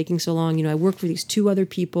this is taking so long. I work for these two other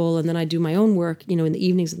people, and then I do my own work, in the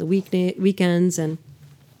evenings and the weekends, and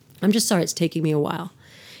I'm just sorry it's taking me a while.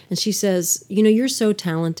 And she says, you're so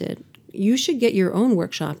talented. You should get your own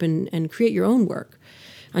workshop and create your own work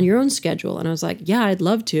on your own schedule. And I was like, yeah, I'd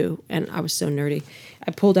love to. And I was so nerdy.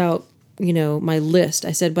 I pulled out my list.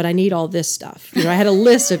 I said, but I need all this stuff. I had a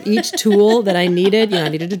list of each tool that I needed. I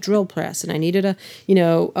needed a drill press, and I needed a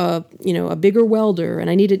bigger welder,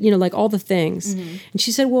 and I needed, like all the things. Mm-hmm. And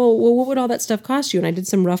she said, well, what would all that stuff cost you? And I did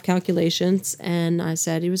some rough calculations, and I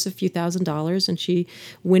said it was a few $1,000s. And she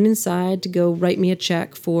went inside to go write me a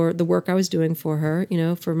check for the work I was doing for her,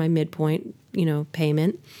 for my midpoint,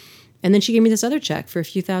 payment. And then she gave me this other check for a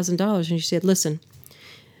few $1,000s, and she said, listen,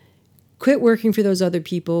 quit working for those other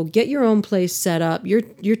people. Get your own place set up.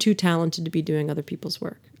 You're too talented to be doing other people's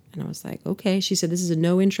work. And I was like, okay. She said, this is a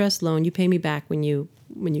no interest loan. You pay me back when you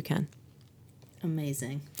can.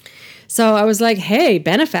 Amazing. So I was like, hey,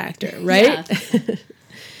 benefactor, right? Yeah.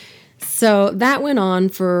 So that went on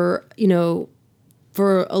for a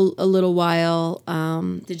little while.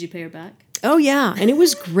 Did you pay her back? Oh, yeah. And it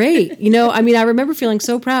was great. I remember feeling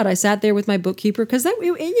so proud. I sat there with my bookkeeper because and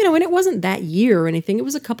it wasn't that year or anything. It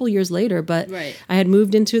was a couple years later, but right. I had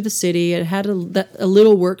moved into the city. I had a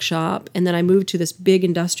little workshop, and then I moved to this big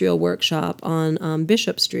industrial workshop on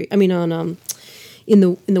Bishop Street. In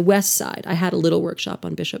the west side. I had a little workshop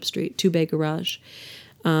on Bishop Street, 2-bay garage.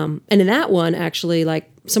 And in that one, actually, like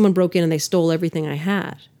someone broke in and they stole everything I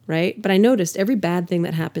had. Right? But I noticed every bad thing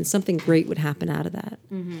that happened, something great would happen out of that.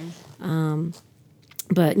 Mm-hmm.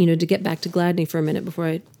 But, to get back to Gladney for a minute before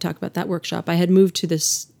I talk about that workshop, I had moved to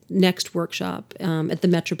this next workshop at the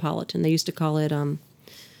Metropolitan. They used to call it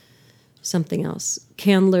something else.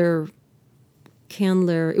 Candler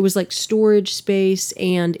Candler. It was like storage space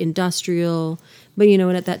and industrial. But,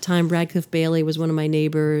 and at that time, Radcliffe Bailey was one of my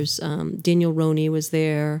neighbors. Daniel Roney was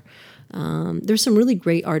there. There's some really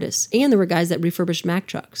great artists. And there were guys that refurbished Mack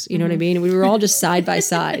trucks. You know what I mean? We were all just side by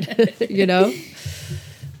side,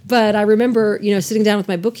 But I remember, sitting down with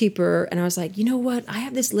my bookkeeper, and I was like, you know what? I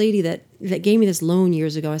have this lady that gave me this loan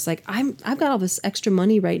years ago. I was like, I've got all this extra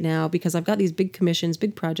money right now because I've got these big commissions,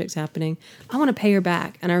 big projects happening. I want to pay her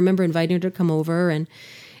back. And I remember inviting her to come over, and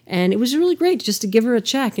it was really great just to give her a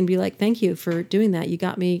check and be like, thank you for doing that. You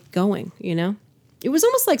got me going, It was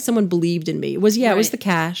almost like someone believed in me. It was the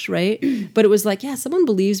cash, right? But it was like, someone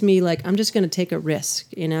believes me, like, I'm just going to take a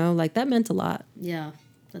risk, Like, that meant a lot. Yeah,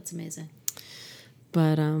 that's amazing.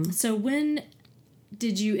 But so when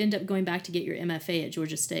did you end up going back to get your MFA at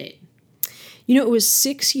Georgia State? It was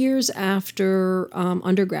 6 years after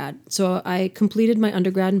undergrad. So I completed my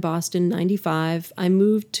undergrad in Boston in 95. I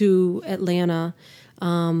moved to Atlanta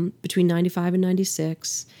between 95 and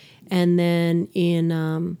 96. And then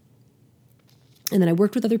and then I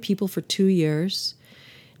worked with other people for 2 years.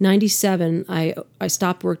 97, I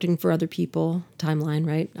stopped working for other people, timeline,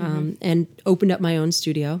 right? And opened up my own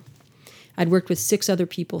studio. I'd worked with 6 other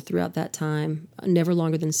people throughout that time, never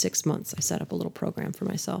longer than 6 months. I set up a little program for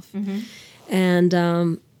myself. And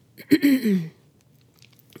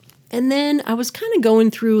and then I was kind of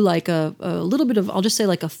going through like a little bit of, I'll just say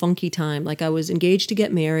like a funky time. Like I was engaged to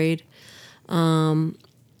get married, and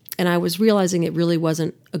I was realizing it really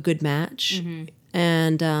wasn't a good match.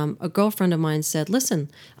 And a girlfriend of mine said, listen,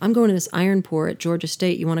 I'm going to this iron pour at Georgia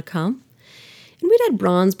State. You want to come? And we'd had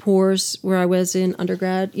bronze pours where I was in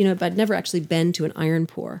undergrad, but I'd never actually been to an iron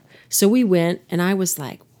pour. So we went, and I was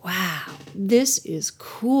like, wow, this is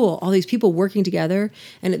cool. All these people working together.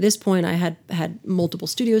 And at this point, I had multiple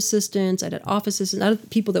studio assistants. I'd had office assistants, other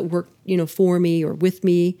people that worked, for me or with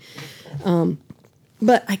me.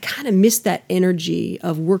 But I kind of missed that energy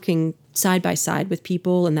of working side by side with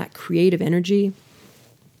people and that creative energy.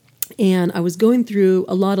 And I was going through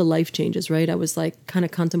a lot of life changes, right? I was like kind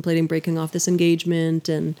of contemplating breaking off this engagement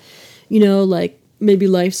and, like maybe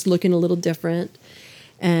life's looking a little different.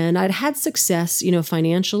 And I'd had success,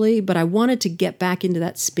 financially, but I wanted to get back into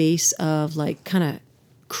that space of like kind of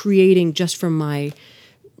creating just from my,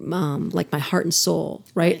 like my heart and soul,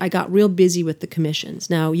 right? I got real busy with the commissions.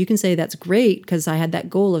 Now you can say that's great because I had that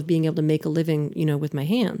goal of being able to make a living, with my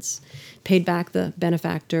hands, paid back the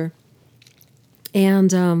benefactor.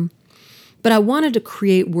 And, but I wanted to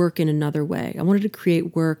create work in another way. I wanted to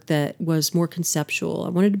create work that was more conceptual. I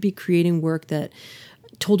wanted to be creating work that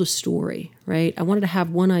told a story, right? I wanted to have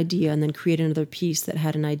one idea and then create another piece that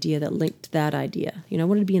had an idea that linked to that idea. I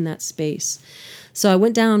wanted to be in that space. So I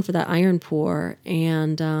went down for that iron pour,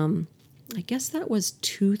 and I guess that was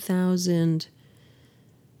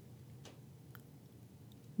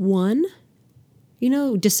 2001,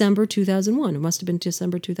 December 2001. It must have been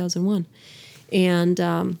December 2001.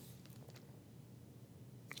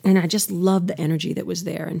 And I just loved the energy that was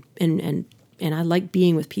there, and I liked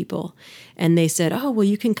being with people. And they said, oh, well,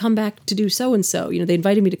 you can come back to do so-and-so. They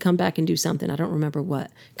invited me to come back and do something. I don't remember what.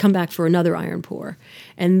 Come back for another iron pour.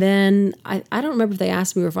 And then I don't remember if they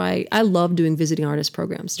asked me or if I loved doing visiting artist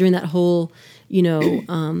programs. During that whole,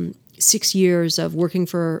 6 years of working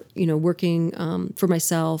for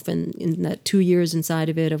myself, and in that 2 years inside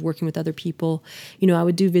of it of working with other people, I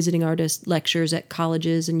would do visiting artist lectures at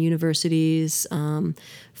colleges and universities,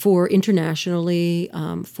 for internationally,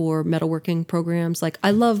 for metalworking programs. Like I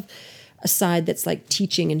love a side that's like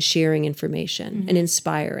teaching and sharing information and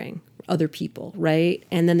inspiring other people, right?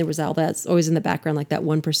 And then there was all that's always in the background, like that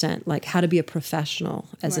 1%, like how to be a professional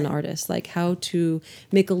as an artist, like how to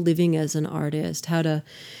make a living as an artist, how to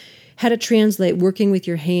translate working with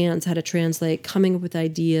your hands, how to translate coming up with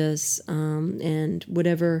ideas, and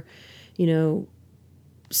whatever,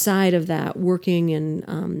 side of that, working and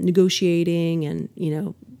negotiating and,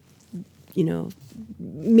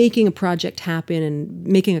 making a project happen and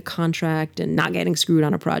making a contract and not getting screwed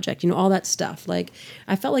on a project, all that stuff. Like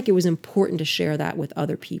I felt like it was important to share that with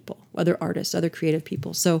other people, other artists, other creative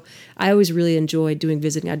people. So I always really enjoyed doing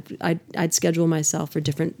visiting. I'd schedule myself for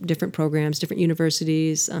different programs, different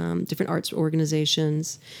universities, different arts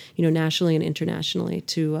organizations, nationally and internationally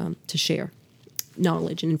to share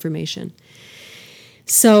knowledge and information.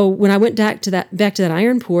 So when I went back to that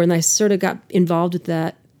iron pour, and I sort of got involved with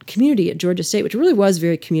that community at Georgia State, which really was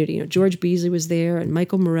very community. George Beasley was there, and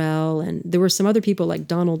Michael Morell, and there were some other people like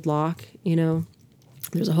Donald Locke.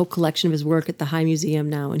 There's a whole collection of his work at the High Museum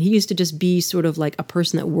now, and he used to just be sort of like a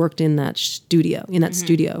person that worked in that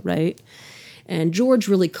studio, right? And George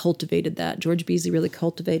really cultivated that. George Beasley really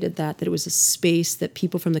cultivated that it was a space that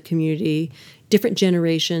people from the community, different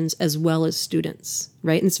generations as well as students,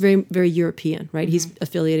 right? And it's very, very European, right? He's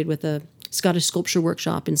affiliated with a Scottish Sculpture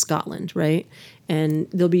Workshop in Scotland, right? And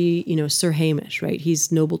there'll be, Sir Hamish, right?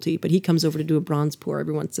 He's nobility, but he comes over to do a bronze pour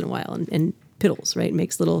every once in a while and piddles, right?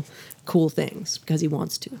 Makes little cool things because he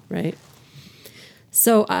wants to, right?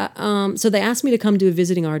 So, so they asked me to come do a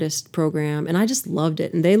visiting artist program, and I just loved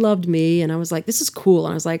it, and they loved me, and I was like, this is cool.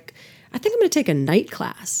 And I was like, I think I'm going to take a night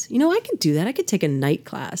class. I could do that. I could take a night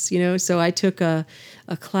class, So I took a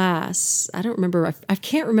class. I don't remember. I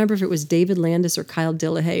can't remember if it was David Landis or Kyle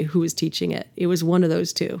Dillahay who was teaching it. It was one of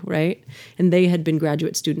those two, right? And they had been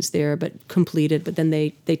graduate students there, but completed. But then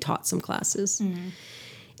they taught some classes. Mm-hmm.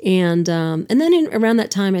 And then around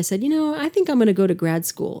that time, I said, I think I'm going to go to grad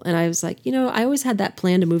school. And I was like, I always had that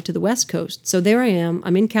plan to move to the West Coast. So there I am.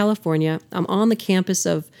 I'm in California. I'm on the campus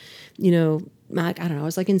of, I don't know, I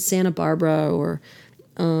was like in Santa Barbara, or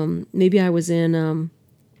maybe I was in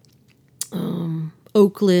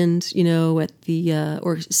Oakland, at the,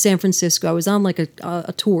 or San Francisco. I was on like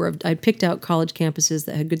a tour. I'd picked out college campuses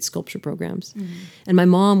that had good sculpture programs. Mm-hmm. And my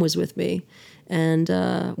mom was with me, and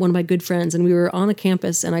one of my good friends, and we were on a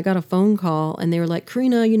campus, and I got a phone call, and they were like,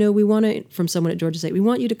 Karina, we want to, from someone at Georgia State, we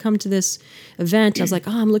want you to come to this event. I was like,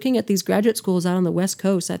 I'm looking at these graduate schools out on the West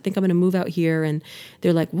Coast. I think I'm going to move out here. And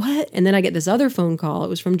they're like, what? And then I get this other phone call. It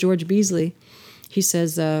was from George Beasley. He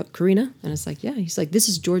says, Karina? And I was like, yeah. He's like, this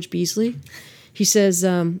is George Beasley. He says,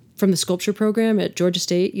 from the sculpture program at Georgia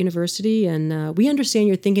State University, and we understand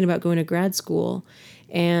you're thinking about going to grad school.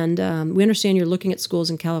 And we understand you're looking at schools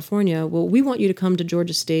in California. Well, we want you to come to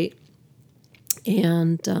Georgia State,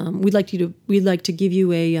 and we'd like to give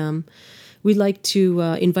you a, we'd like to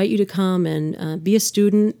invite you to come and be a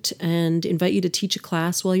student, and invite you to teach a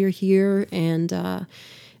class while you're here, and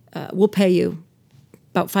we'll pay you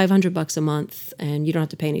about $500 a month, and you don't have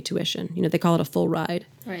to pay any tuition. They call it a full ride.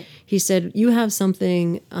 Right. He said, you have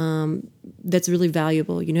something that's really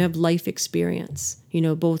valuable. You have life experience,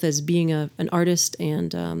 both as being an artist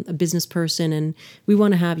and a business person, and we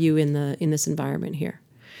want to have you in this environment here.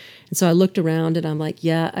 And so I looked around, and I'm like,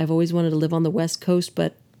 yeah, I've always wanted to live on the West Coast,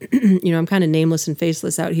 but I'm kind of nameless and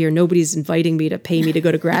faceless out here. Nobody's inviting me to pay me to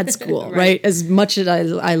go to grad school, right? As much as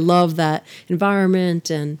I love that environment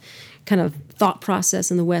and kind of thought process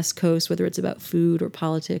in the West Coast, whether it's about food or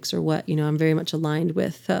politics or what, I'm very much aligned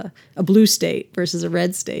with a blue state versus a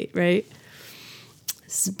red state, right?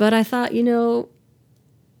 But I thought,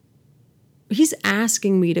 he's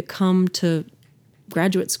asking me to come to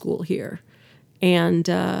graduate school here, and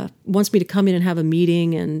wants me to come in and have a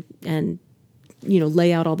meeting and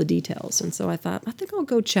lay out all the details. And so I thought, I think I'll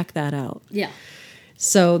go check that out. Yeah.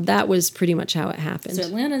 So that was pretty much how it happened. So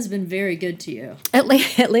Atlanta's been very good to you.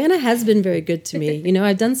 Atlanta has been very good to me.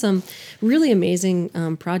 I've done some really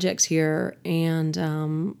amazing projects here, and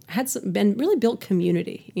been really built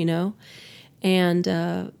community, And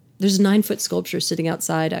there's a 9-foot sculpture sitting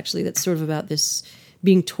outside, actually, that's sort of about this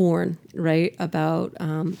being torn, right? About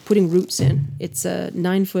putting roots in. It's a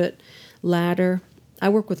 9-foot ladder. I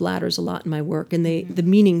work with ladders a lot in my work, and the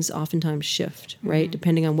meanings oftentimes shift, right?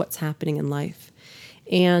 Depending on what's happening in life.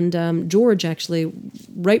 And George, actually,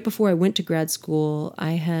 right before I went to grad school,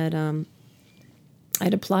 I had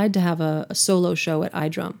I'd applied to have a solo show at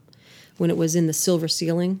iDrum when it was in the Silver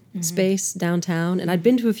Ceiling space downtown. And I'd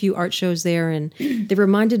been to a few art shows there, and they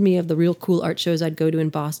reminded me of the real cool art shows I'd go to in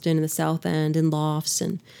Boston, in the South End, in lofts,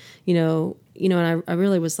 and and I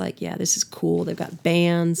really was like, yeah, this is cool. They've got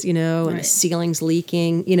bands, and the ceiling's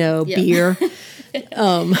leaking, beer.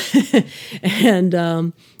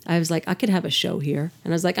 And I was like, I could have a show here.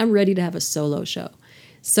 And I was like, I'm ready to have a solo show.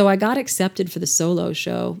 So I got accepted for the solo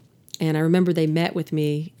show. And I remember they met with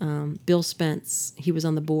me, Bill Spence, he was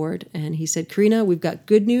on the board. And he said, Karina, we've got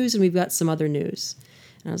good news and we've got some other news.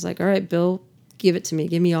 And I was like, all right, Bill, give it to me.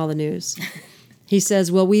 Give me all the news. He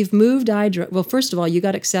says, well, we've moved iDrum. Well, first of all, you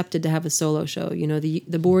got accepted to have a solo show.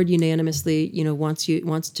 The board unanimously,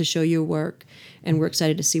 wants to show your work, and we're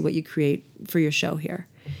excited to see what you create for your show here.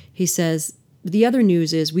 He says, the other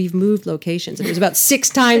news is we've moved locations. And it was about 6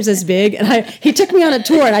 times as big. And he took me on a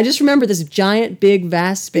tour, and I just remember this giant, big,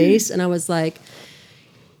 vast space. And I was like,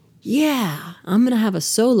 yeah, I'm going to have a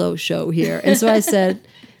solo show here. And so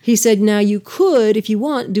he said, now you could, if you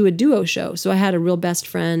want, do a duo show. So I had a real best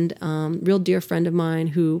friend, real dear friend of mine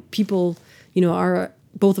who people,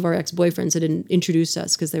 both of our ex-boyfriends had introduced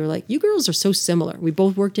us because they were like, you girls are so similar. We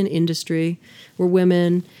both worked in industry. We're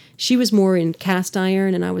women. She was more in cast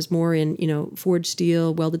iron, and I was more in, forged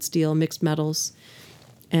steel, welded steel, mixed metals.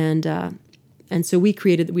 And so we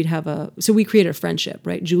created a friendship,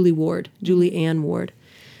 right? Julie Ann Ward.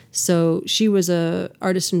 So she was a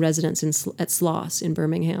artist in residence at Sloss in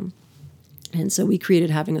Birmingham. And so we created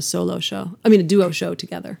having a duo show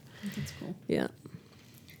together. That's cool. Yeah.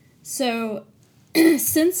 So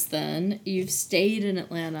since then, you've stayed in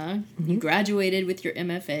Atlanta. You graduated with your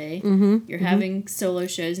MFA. You're having solo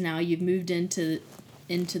shows now. You've moved into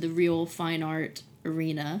the real fine art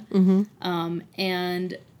arena.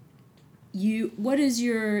 And what is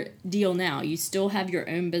your deal now? You still have your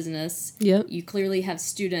own business. Yep. You clearly have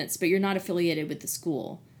students, but you're not affiliated with the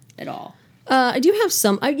school at all. I do have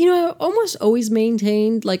some. I almost always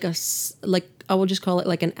maintained I will just call it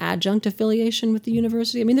like an adjunct affiliation with the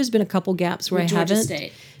university. I mean, there's been a couple gaps where With I Georgia haven't.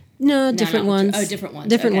 State. No, different not with ones. different ones.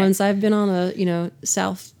 Different Okay. ones. I've been on the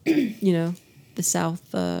South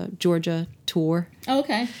Georgia tour. Oh,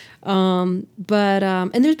 okay. But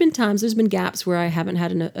and there's been gaps where I haven't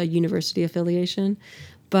had a university affiliation.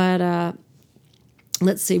 But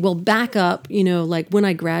let's see. Well, back up. Like when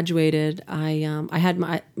I graduated, I had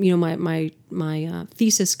my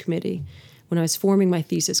thesis committee. When I was forming my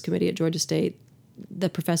thesis committee at Georgia State, the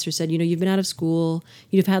professor said, you've been out of school,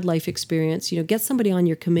 you've had life experience, get somebody on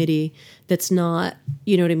your committee that's not,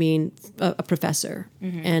 a professor.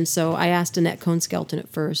 And so I asked Annette Cohn-Skelton at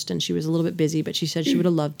first, and she was a little bit busy, but she said she would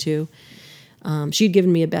have loved to. She'd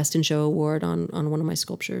given me a Best in Show award on one of my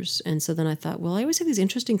sculptures. And so then I thought, well, I always have these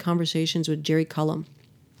interesting conversations with Jerry Cullum.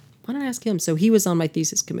 Why don't I ask him? So he was on my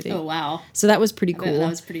thesis committee. Oh, wow. So that was pretty I cool. bet that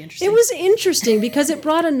was pretty interesting. It was interesting because it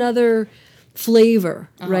brought another flavor,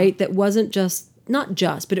 right? That wasn't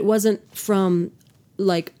but it wasn't from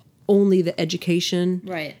like only the education.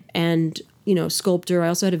 Right. And, sculptor. I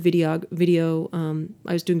also had a video.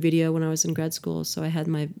 I was doing video when I was in grad school. So I had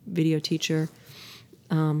my video teacher,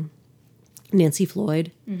 Nancy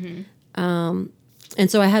Floyd. And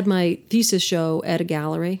so I had my thesis show at a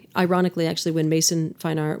gallery. Ironically, actually, when Mason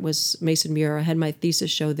Fine Art was Mason Muir, I had my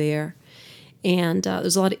thesis show there. And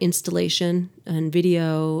there's a lot of installation and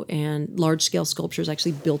video and large-scale sculptures. I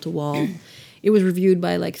actually built a wall. It was reviewed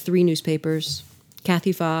by like 3 newspapers.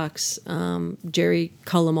 Kathy Fox, Jerry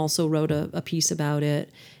Cullum also wrote a piece about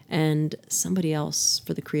it, and somebody else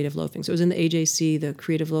for the Creative Loafing. So it was in the AJC, the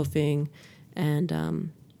Creative Loafing, and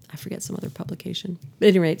I forget some other publication. But at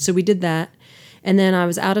any rate, so we did that. And then I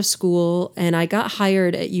was out of school, and I got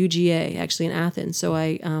hired at UGA, actually in Athens. So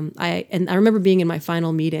I remember being in my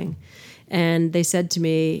final meeting, and they said to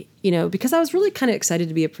me, because I was really kind of excited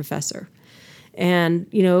to be a professor. And,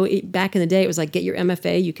 back in the day, it was like, get your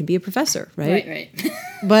MFA, you can be a professor, right? Right.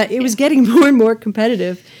 But it was getting more and more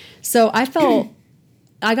competitive. So I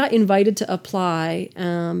got invited to apply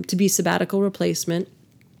to be sabbatical replacement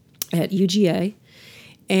at UGA.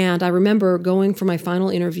 And I remember going for my final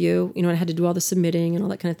interview, I had to do all the submitting and all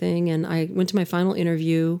that kind of thing. And I went to my final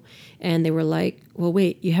interview, and they were like, well,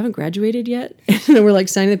 wait, you haven't graduated yet? And they were like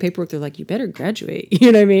signing the paperwork. They're like, you better graduate.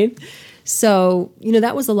 You know what I mean? So,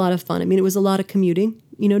 that was a lot of fun. I mean, it was a lot of commuting,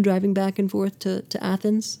 driving back and forth to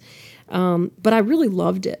Athens. But I really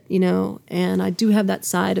loved it, and I do have that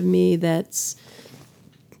side of me that's,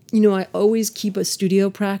 I always keep a studio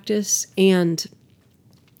practice, and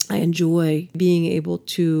I enjoy being able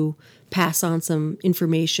to pass on some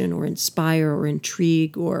information or inspire or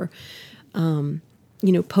intrigue or,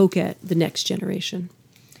 poke at the next generation.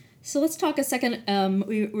 So let's talk a second.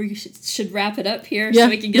 We should wrap it up here Yeah, so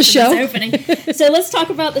we can get to the show. this opening. So let's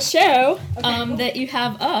talk about the show that you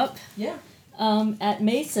have up at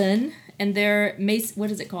Mason. And they're Mason.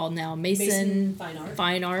 What is it called now? Mason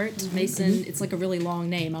Fine Art. Mason. It's like a really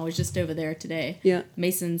long name. I was just over there today. Yeah.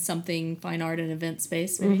 Mason something Fine Art and Event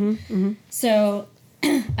Space. Maybe. So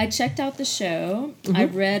I checked out the show. I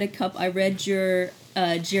read your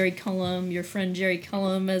Jerry Cullum. Your friend Jerry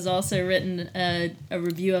Cullum has also written a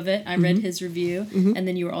review of it. I read his review, and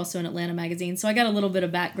then you were also in Atlanta Magazine. So I got a little bit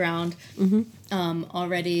of background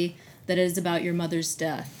already. That is about your mother's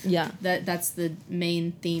death. Yeah. That's the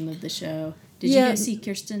main theme of the show. Did you guys see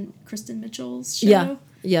Kristen Mitchell's show? Yeah.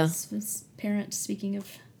 Yeah. Parent, speaking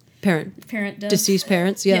of Parent death. Deceased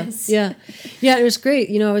parents, yeah. Yes. Yeah. Yeah, it was great.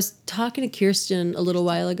 I was talking to Kirsten a little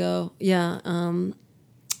while ago. Yeah.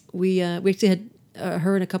 We actually had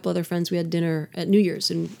her and a couple other friends, we had dinner at New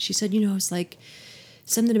Year's, and she said, it's like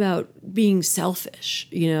something about being selfish,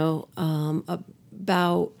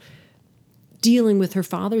 about dealing with her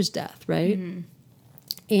father's death, right?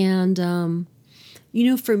 And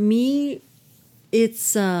for me,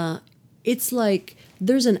 it's like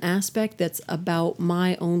there's an aspect that's about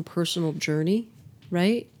my own personal journey,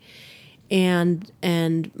 right? And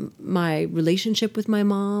my relationship with my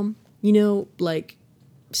mom, like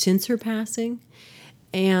since her passing.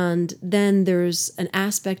 And then there's an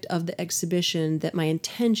aspect of the exhibition that my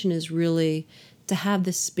intention is really to have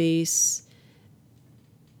this space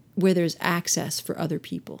where there's access for other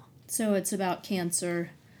people. So it's about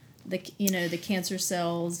cancer. The cancer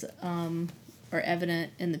cells are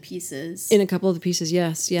evident in the pieces. In a couple of the pieces,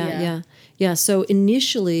 yes. Yeah. So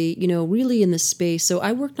initially, really in the space. So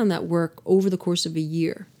I worked on that work over the course of a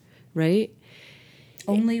year, right?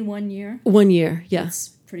 Only 1 year? 1 year, yeah. That's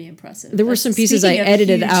pretty impressive. There were some pieces I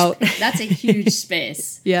edited out. That's a huge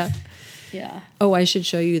space. Yeah. Yeah. Oh, I should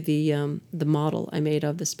show you the model I made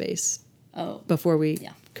of the space before we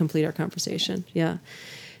complete our conversation. Okay. Yeah.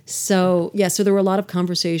 So there were a lot of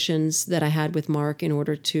conversations that I had with Mark in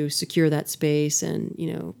order to secure that space and,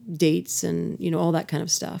 dates and, all that kind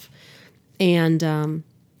of stuff. And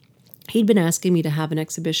he'd been asking me to have an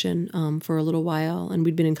exhibition for a little while, and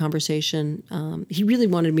we'd been in conversation. He really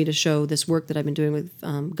wanted me to show this work that I've been doing with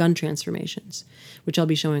gun transformations, which I'll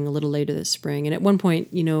be showing a little later this spring. And at one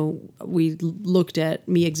point, we looked at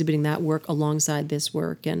me exhibiting that work alongside this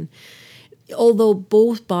work. And although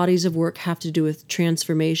both bodies of work have to do with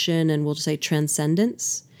transformation and we'll just say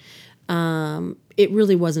transcendence, it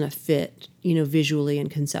really wasn't a fit, visually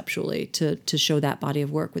and conceptually to show that body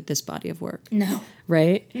of work with this body of work. No.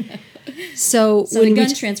 Right? So the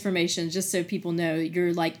gun transformation, just so people know,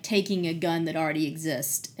 you're like taking a gun that already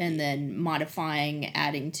exists and then modifying,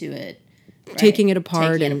 adding to it. Right? Taking it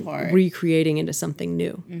apart and recreating into something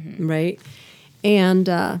new. Mm-hmm. Right?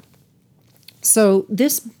 And so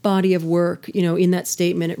this body of work, in that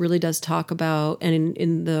statement, it really does talk about, and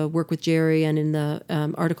in the work with Jerry and in the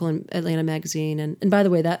article in Atlanta Magazine, and by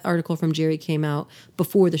the way, that article from Jerry came out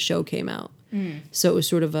before the show came out. Mm. So it was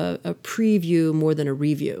sort of a preview more than a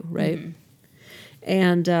review, right? Mm-hmm.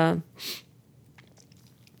 And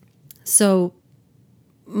so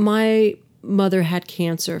my mother had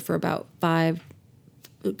cancer for about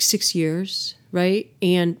 5-6 years, right?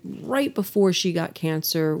 And right before she got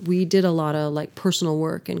cancer, we did a lot of personal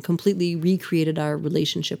work and completely recreated our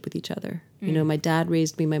relationship with each other. Mm. My dad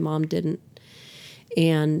raised me, my mom didn't.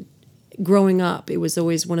 And growing up, it was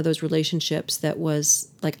always one of those relationships that was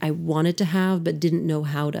I wanted to have, but didn't know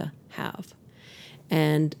how to have.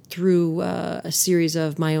 And through a series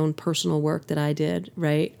of my own personal work that I did,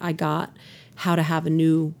 right, I got how to have a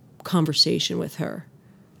new conversation with her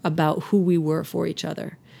about who we were for each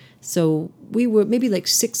other. So we were maybe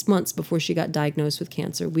 6 months before she got diagnosed with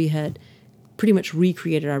cancer. We had pretty much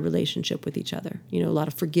recreated our relationship with each other. A lot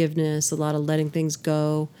of forgiveness, a lot of letting things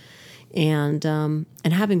go, and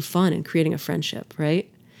having fun and creating a friendship, right?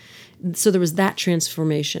 So there was that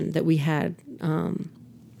transformation that we had.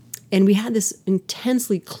 And we had this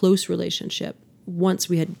intensely close relationship once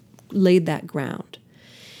we had laid that ground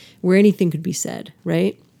where anything could be said,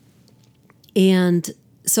 right? And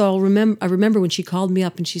so I remember when she called me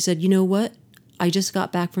up and she said, "You know what? I just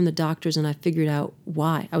got back from the doctors and I figured out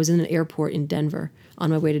why." I was in an airport in Denver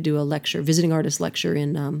on my way to do a lecture, visiting artist lecture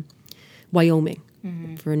in Wyoming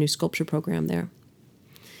for a new sculpture program there.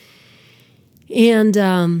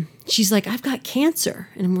 And she's like, "I've got cancer."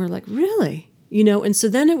 And we're like, "Really?" And so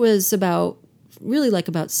then it was about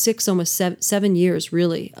 6, almost 7 years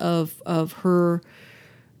really of her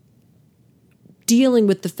dealing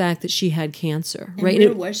with the fact that she had cancer, right?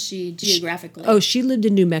 And where was she geographically? She lived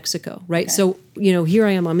in New Mexico, right? Okay. So, here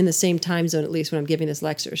I am. I'm in the same time zone, at least when I'm giving this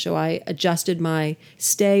lecture. So I adjusted my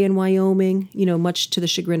stay in Wyoming, much to the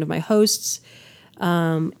chagrin of my hosts,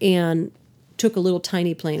 and took a little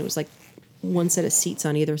tiny plane. It was one set of seats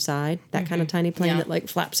on either side, that kind of tiny plane that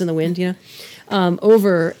flaps in the wind,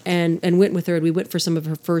 over and went with her. And we went for some of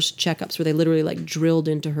her first checkups where they literally drilled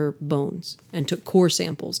into her bones and took core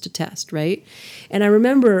samples to test, right? And I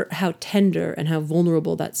remember how tender and how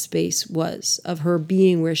vulnerable that space was of her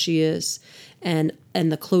being where she is and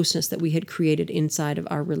the closeness that we had created inside of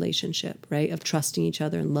our relationship, right? Of trusting each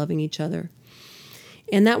other and loving each other.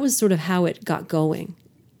 And that was sort of how it got going.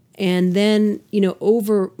 And then,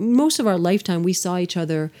 over most of our lifetime, we saw each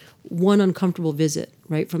other one uncomfortable visit,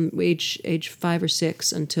 right? From age 5 or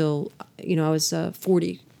 6 until, I was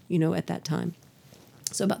 40, at that time.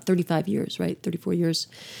 So about 35 years, right? 34 years.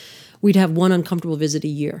 We'd have one uncomfortable visit a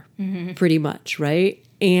year, pretty much, right?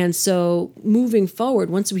 And so moving forward,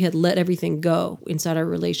 once we had let everything go inside our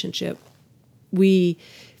relationship, we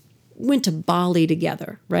went to Bali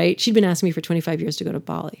together, right? She'd been asking me for 25 years to go to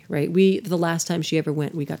Bali, right? The last time she ever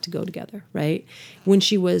went, we got to go together, right? When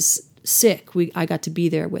she was sick, I got to be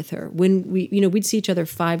there with her. When we'd see each other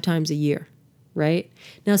 5 times a year, right?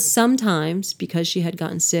 Now, sometimes because she had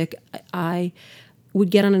gotten sick, I would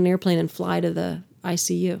get on an airplane and fly to the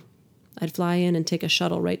ICU. I'd fly in and take a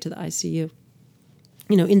shuttle right to the ICU.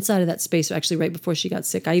 Inside of that space, actually right before she got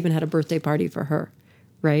sick, I even had a birthday party for her,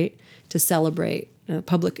 right? To celebrate a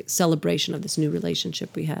public celebration of this new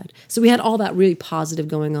relationship we had. So we had all that really positive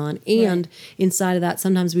going on. And inside of that,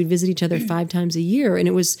 sometimes we'd visit each other 5 times a year. And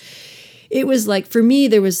it was like, for me,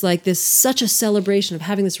 there was like this, such a celebration of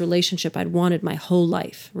having this relationship I'd wanted my whole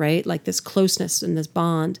life, right? Like this closeness and this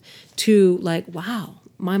bond to like, wow,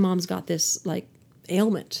 my mom's got this like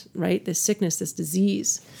ailment, right? This sickness, this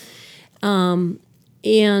disease. And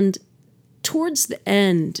towards the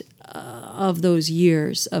end of those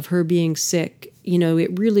years of her being sick, you know,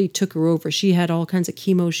 it really took her over. She had all kinds of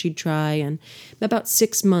chemo she'd try, and about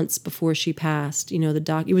 6 months before she passed, you know,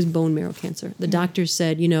 it was bone marrow cancer. The doctor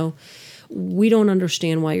said, you know, we don't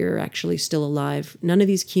understand why you're actually still alive. None of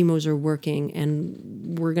these chemos are working,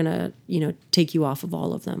 and we're going to, you know, take you off of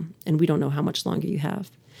all of them, and we don't know how much longer you have.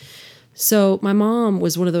 So my mom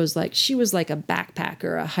was one of those, like, she was like a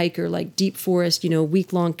backpacker, a hiker, like deep forest, you know,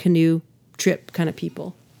 week-long canoe trip kind of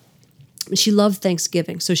people. She loved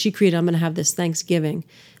Thanksgiving. So she created, I'm going to have this Thanksgiving.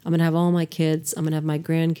 I'm going to have all my kids. I'm going to have my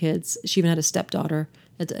grandkids. She even had a stepdaughter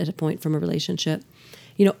at a point from a relationship,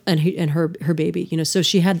 you know, and her baby, you know. So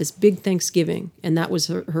she had this big Thanksgiving, and that was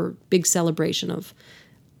her big celebration of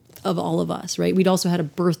all of us, right? We'd also had a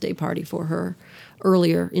birthday party for her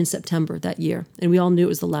earlier in September that year, and we all knew it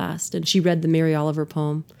was the last. And she read the Mary Oliver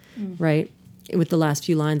poem, right? With the last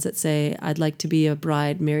few lines that say, I'd like to be a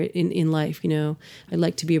bride married in life, you know, I'd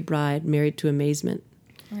like to be a bride married to amazement.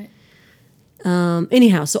 Right.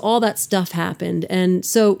 Anyhow, so all that stuff happened. And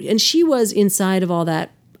she was inside of all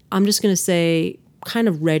that, I'm just going to say, kind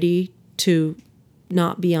of ready to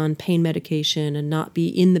not be on pain medication and not be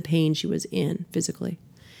in the pain she was in physically.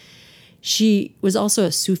 She was also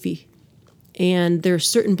a Sufi. And there are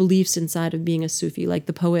certain beliefs inside of being a Sufi, like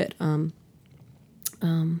the poet,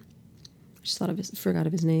 forgot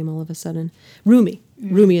of his name all of a sudden. Rumi.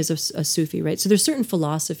 Mm-hmm. Rumi is a Sufi, right? So there's certain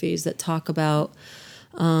philosophies that talk about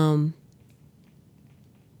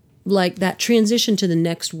like that transition to the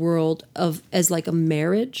next world as like a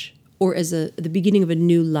marriage or as the beginning of a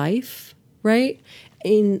new life, right?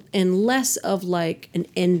 And less of like an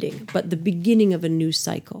ending, but the beginning of a new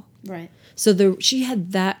cycle. Right. So she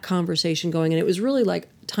had that conversation going, and it was really like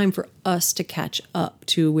time for us to catch up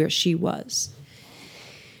to where she was.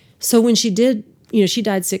 So when she did, you know, she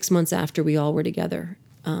died 6 months after we all were together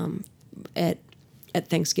at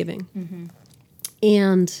Thanksgiving. Mm-hmm.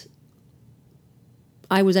 And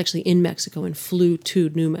I was actually in Mexico and flew to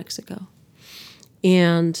New Mexico.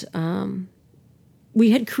 And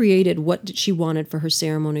we had created what she wanted for her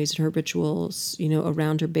ceremonies and her rituals, you know,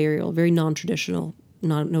 around her burial, very non-traditional,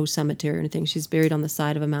 no cemetery or anything. She's buried on the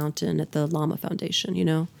side of a mountain at the Lama Foundation, you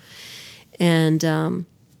know. And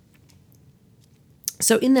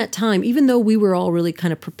so in that time, even though we were all really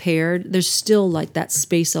kind of prepared, there's still like that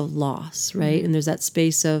space of loss, right? Mm-hmm. And there's that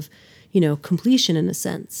space of, you know, completion in a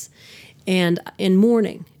sense, and in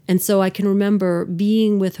mourning. And so I can remember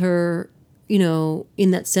being with her, you know, in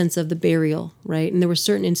that sense of the burial, right? And there were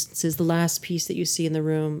certain instances, the last piece that you see in the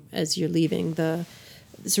room as you're leaving, the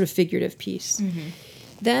sort of figurative piece. Mm-hmm.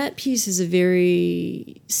 That piece is a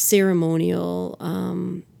very ceremonial,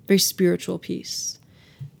 very spiritual piece.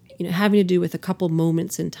 You know, having to do with a couple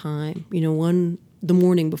moments in time. You know, the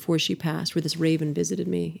morning before she passed, where this raven visited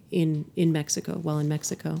me in Mexico, while in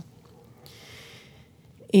Mexico.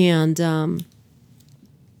 And then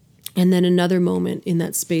another moment in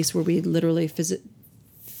that space where we literally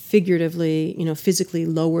figuratively, you know, physically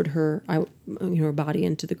lowered her, her body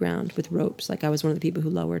into the ground with ropes. Like I was one of the people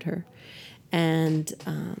who lowered her. And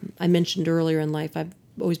I mentioned earlier in life, I've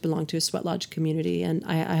always belonged to a sweat lodge community, and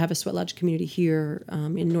I have a sweat lodge community here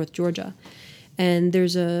in North Georgia. And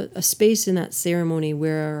there's a space in that ceremony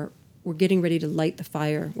where we're getting ready to light the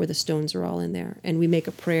fire, where the stones are all in there, and we make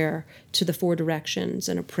a prayer to the 4 directions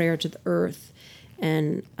and a prayer to the earth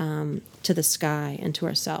and to the sky and to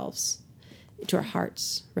ourselves, to our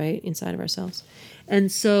hearts, right, inside of ourselves.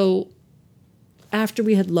 And so after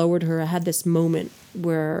we had lowered her, I had this moment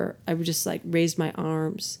where I would just like raise my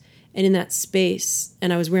arms, and in that space,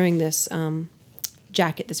 and I was wearing this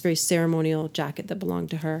jacket, this very ceremonial jacket that belonged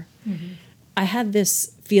to her. Mm-hmm. I had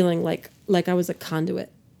this feeling like I was a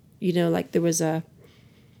conduit, you know, like there was a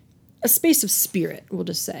space of spirit, we'll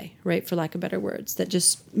just say, right, for lack of better words, that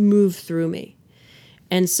just moved through me.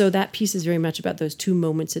 And so that piece is very much about those 2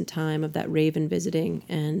 moments in time of that raven visiting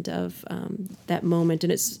and of that moment.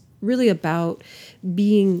 And it's really about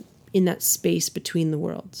being in that space between the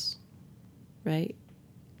worlds, right?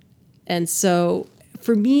 And so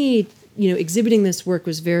for me, you know, exhibiting this work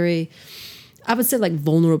was very, I would say, like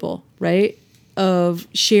vulnerable, right? Of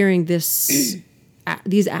sharing these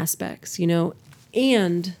aspects, you know,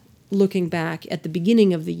 and looking back at the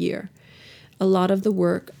beginning of the year a lot of the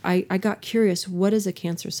work, I got curious, what does a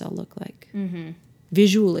cancer cell look like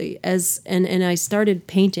visually? And I started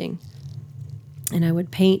painting, and I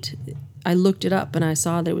would paint. I looked it up, and I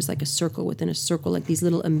saw that it was like a circle within a circle, like these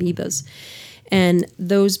little amoebas. And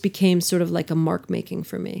those became sort of like a mark making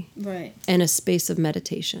for me. Right. And a space of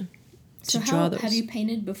meditation to draw those. Have you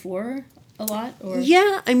painted before a lot? Or?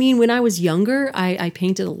 Yeah, I mean, when I was younger, I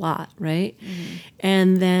painted a lot, right?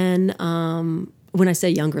 And then when I say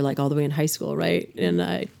younger, like all the way in high school, right? And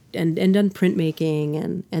I done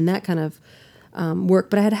printmaking and that kind of work.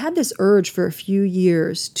 But I had this urge for a few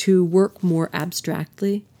years to work more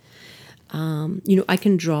abstractly. I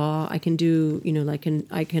can draw, I can do,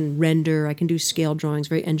 I can render, I can do scale drawings,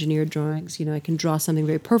 very engineered drawings, I can draw something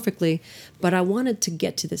very perfectly, but I wanted to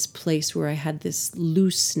get to this place where I had this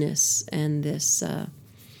looseness and this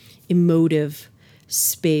emotive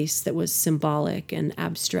space that was symbolic and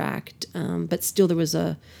abstract, but still there was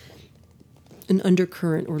an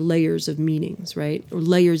undercurrent or layers of meanings, right? Or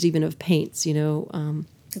layers even of paints,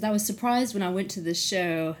 Because I was surprised when I went to this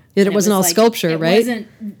show. That it wasn't all sculpture, right? It wasn't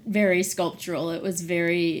very sculptural. It was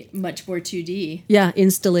very much more 2D. Yeah,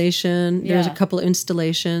 installation. There's a couple of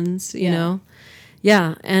installations, you know.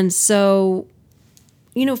 Yeah, and so,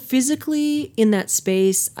 physically in that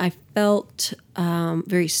space, I felt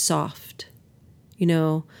very soft, in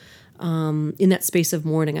that space of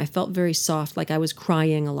mourning. I felt very soft, like I was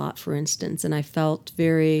crying a lot, for instance, and I felt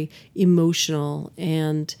very emotional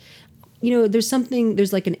and...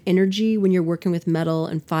 there's like an energy when you're working with metal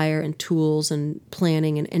and fire and tools and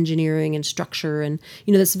planning and engineering and structure and,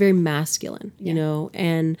 that's very masculine,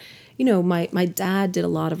 and, my dad did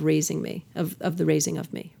a lot of raising me, of the raising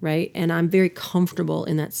of me, right? And I'm very comfortable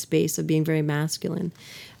in that space of being very masculine.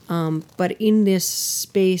 But in this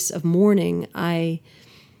space of mourning, I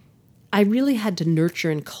really had to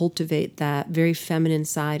nurture and cultivate that very feminine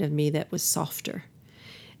side of me that was softer.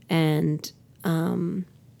 And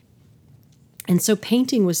so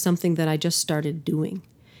painting was something that I just started doing,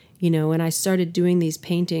 and I started doing these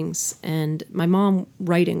paintings, and my mom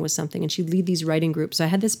writing was something, and she'd lead these writing groups. So I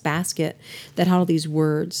had this basket that had all these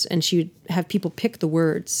words, and she would have people pick the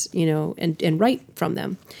words, and write from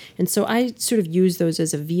them. And so I sort of used those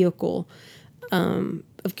as a vehicle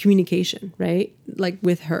of communication, right? Like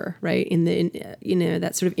with her, right? In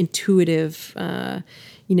that sort of intuitive,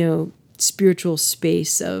 spiritual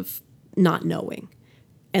space of not knowing.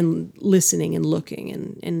 And listening and looking.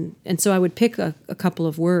 And so I would pick a couple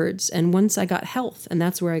of words. And once I got health, and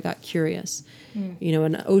that's where I got curious,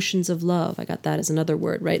 and oceans of love, I got that as another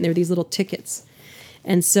word, right? And there were these little tickets.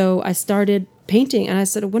 And so I started painting, and I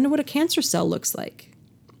said, I wonder what a cancer cell looks like.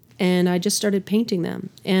 And I just started painting them.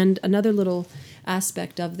 And another little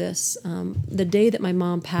aspect of this, the day that my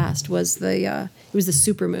mom passed was it was the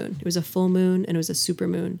supermoon. It was a full moon, and it was a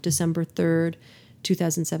supermoon, December 3rd,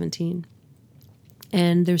 2017.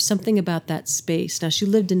 And there's something about that space. Now, she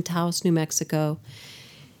lived in Taos, New Mexico.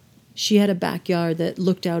 She had a backyard that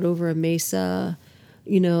looked out over a mesa,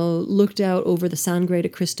 looked out over the Sangre de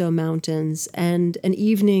Cristo Mountains. And an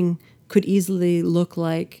evening could easily look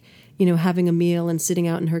like, having a meal and sitting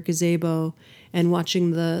out in her gazebo and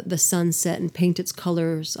watching the sunset and paint its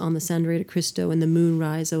colors on the Sangre de Cristo and the moon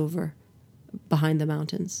rise over behind the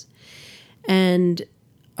mountains. And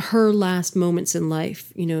her last moments in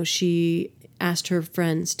life, she asked her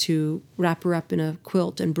friends to wrap her up in a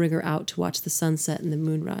quilt and bring her out to watch the sunset and the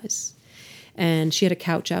moonrise. And she had a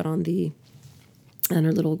couch out on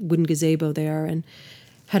her little wooden gazebo there, and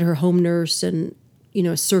had her home nurse and,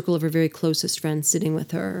 a circle of her very closest friends sitting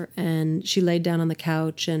with her. And she laid down on the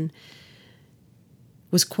couch and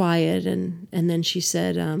was quiet. And then she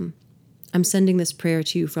said, I'm sending this prayer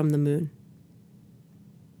to you from the moon.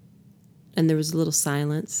 And there was a little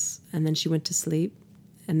silence. And then she went to sleep,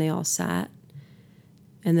 and they all sat.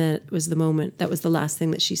 And that was the moment, that was the last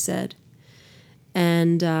thing that she said.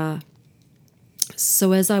 And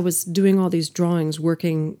so as I was doing all these drawings,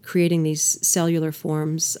 creating these cellular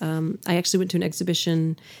forms, I actually went to an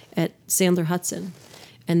exhibition at Sandler Hudson.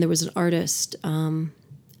 And there was an artist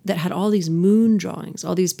that had all these moon drawings,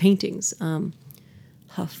 all these paintings. Sandra,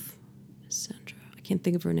 I can't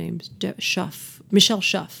think of her name. Michelle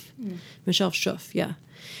Schuff. Michelle Schuff, yeah.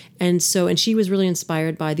 And she was really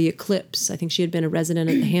inspired by the eclipse. I think she had been a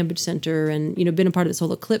resident at the Hambidge Center and, been a part of this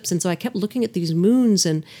whole eclipse. And so I kept looking at these moons,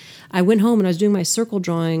 and I went home and I was doing my circle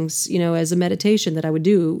drawings, as a meditation that I would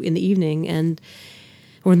do in the evening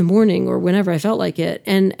or in the morning or whenever I felt like it.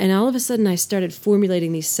 And all of a sudden I started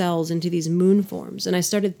formulating these cells into these moon forms. And I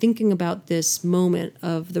started thinking about this moment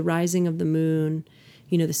of the rising of the moon,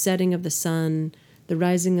 the setting of the sun, the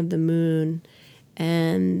rising of the moon,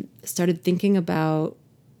 and started thinking about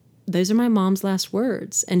those are my mom's last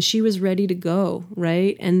words, and she was ready to go,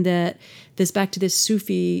 right? And that this back to this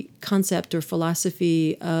Sufi concept or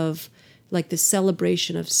philosophy of like the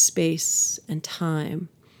celebration of space and time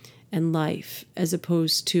and life, as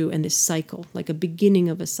opposed to, and this cycle, like a beginning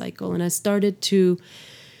of a cycle. And I started to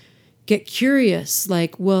get curious,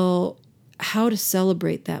 like, well, how to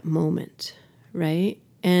celebrate that moment, right?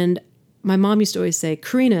 And my mom used to always say,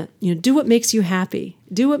 Karina, do what makes you happy.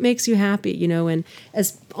 Do what makes you happy, and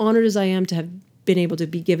as honored as I am to have been able to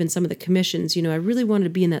be given some of the commissions, I really wanted to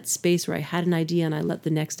be in that space where I had an idea and I let the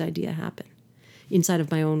next idea happen inside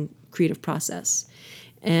of my own creative process.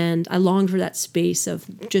 And I longed for that space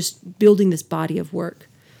of just building this body of work.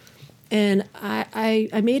 And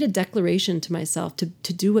I made a declaration to myself to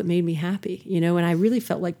do what made me happy, and I really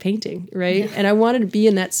felt like painting, right? Yeah. And I wanted to be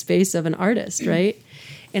in that space of an artist, right?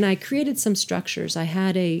 And I created some structures. I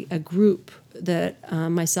had a group that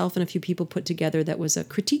myself and a few people put together that was a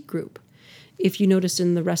critique group. If you noticed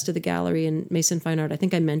in the rest of the gallery in Mason Fine Art, I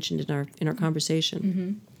think I mentioned in our conversation.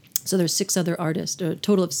 Mm-hmm. So there's 6 other artists, a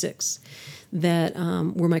total of 6, that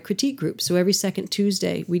were my critique group. So every second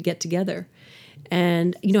Tuesday, we'd get together.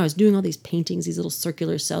 And, I was doing all these paintings, these little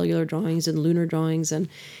circular cellular drawings and lunar drawings. And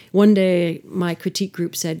one day, my critique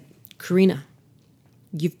group said, Karina,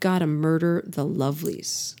 you've got to murder the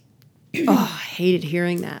lovelies. Oh, I hated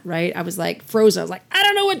hearing that, right? I was like frozen. I was like, I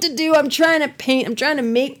don't know what to do. I'm trying to paint. I'm trying to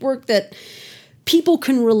make work that people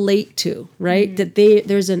can relate to, right? Mm-hmm. That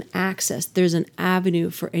there's an access, there's an avenue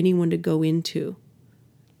for anyone to go into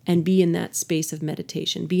and be in that space of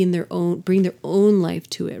meditation, bring their own life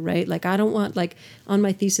to it, right? Like, I don't want, like, on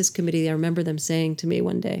my thesis committee, I remember them saying to me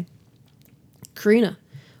one day, Karina,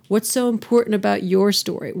 what's so important about your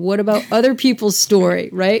story? What about other people's story,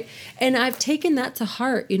 right? And I've taken that to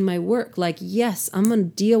heart in my work. Like, yes, I'm going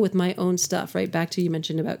to deal with my own stuff, right? Back to you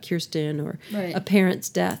mentioned about Kirsten or a parent's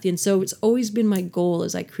death. And so it's always been my goal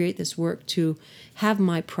as I create this work to have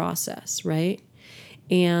my process, right?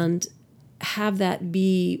 And have that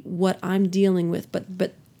be what I'm dealing with, but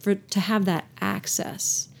to have that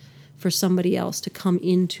access for somebody else to come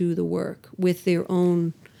into the work with their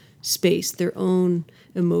own space, their own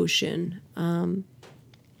emotion. And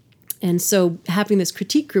so having this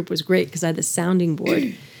critique group was great because I had the sounding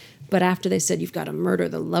board. But after they said, you've got to murder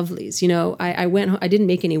the lovelies, I went home. I didn't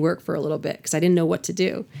make any work for a little bit because I didn't know what to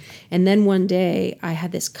do. And then one day I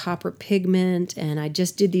had this copper pigment and I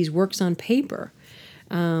just did these works on paper.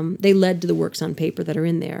 They led to the works on paper that are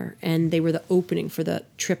in there, and they were the opening for the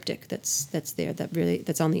triptych that's there,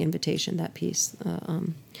 that's on the invitation, that piece,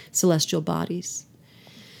 Celestial Bodies.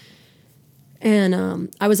 And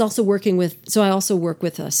I was also working with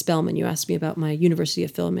Spelman. You asked me about my university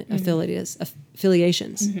affiliations.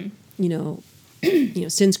 Mm-hmm.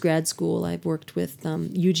 Since grad school, I've worked with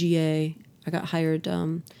UGA. I got hired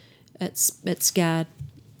at SCAD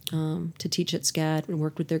to teach at SCAD and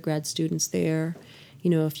worked with their grad students there.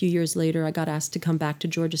 A few years later, I got asked to come back to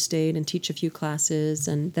Georgia State and teach a few classes.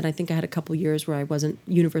 And then I think I had a couple years where I wasn't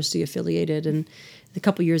university affiliated. And a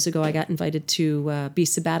couple years ago, I got invited to be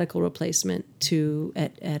sabbatical replacement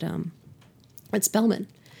at Spelman.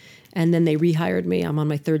 And then they rehired me. I'm on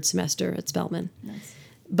my 3rd semester at Spelman. Nice.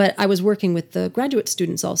 But I was working with the graduate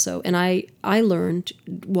students also. And I learned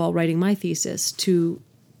while writing my thesis to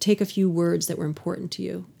take a few words that were important to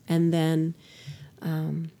you and then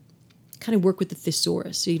kind of work with the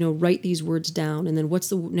thesaurus. So, write these words down and then what's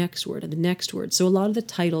the next word and the next word. So a lot of the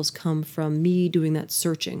titles come from me doing that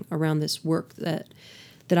searching around this work that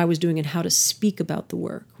I was doing and how to speak about the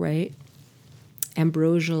work, right?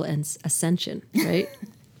 Ambrosial and ascension, right?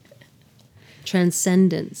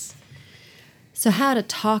 Transcendence. So how to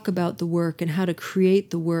talk about the work and how to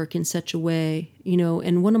create the work in such a way,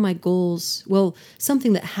 and one of my goals,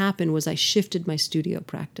 something that happened was I shifted my studio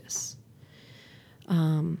practice.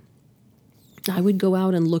 I would go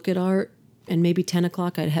out and look at art, and maybe 10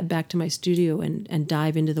 o'clock I'd head back to my studio and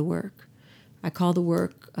dive into the work. I call the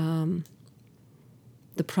work, the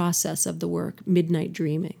process of the work, midnight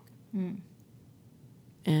dreaming. Mm.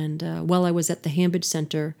 And while I was at the Hambidge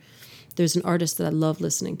Center, there's an artist that I love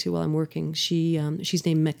listening to while I'm working. She's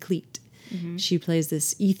named Meklit. Mm-hmm. She plays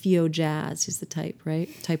this Ethio jazz is the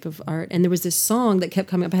type of art. And there was this song that kept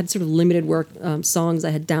coming up. I had sort of limited work songs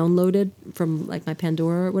I had downloaded from like my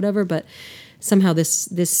Pandora or whatever, but somehow this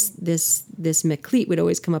Meklit would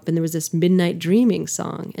always come up, and there was this midnight dreaming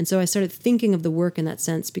song. And so I started thinking of the work in that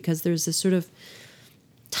sense because there's this sort of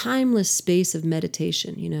timeless space of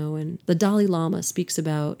meditation, and the Dalai Lama speaks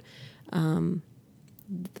about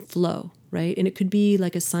flow, right? And it could be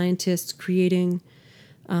like a scientist creating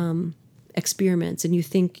experiments, and you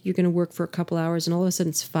think you're going to work for a couple hours, and all of a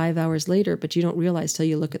sudden it's 5 hours later, but you don't realize till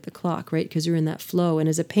you look at the clock, right? Because you're in that flow. And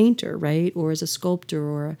as a painter, right, or as a sculptor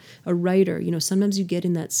or a writer, sometimes you get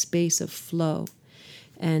in that space of flow.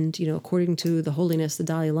 And, according to the holiness, the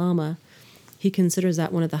Dalai Lama, he considers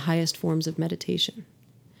that one of the highest forms of meditation.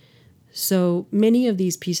 So many of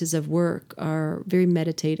these pieces of work are very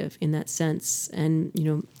meditative in that sense. And,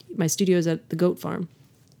 my studio is at the goat farm.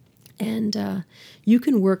 And you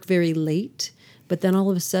can work very late, but then all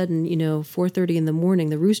of a sudden, 4:30 in the morning,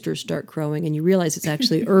 the roosters start crowing and you realize it's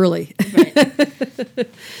actually early.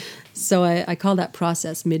 So I call that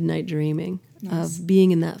process midnight dreaming, of being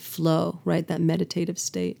in that flow, right? That meditative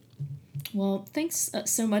state. Well, thanks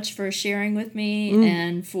so much for sharing with me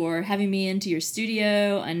and for having me into your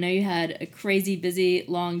studio. I know you had a crazy, busy,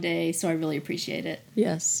 long day, so I really appreciate it.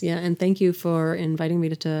 Yes, yeah, and thank you for inviting me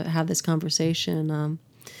to have this conversation.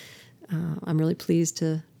 I'm really pleased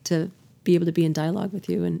to be able to be in dialogue with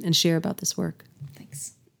you and share about this work.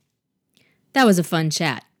 Thanks. That was a fun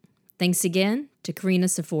chat. Thanks again to Karina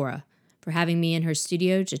Sephora for having me in her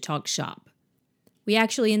studio to talk shop. We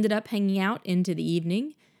actually ended up hanging out into the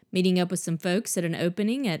evening, meeting up with some folks at an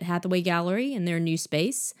opening at Hathaway Gallery in their new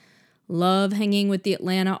space. Love hanging with the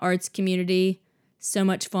Atlanta arts community. So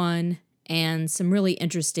much fun and some really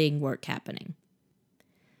interesting work happening.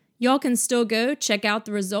 Y'all can still go check out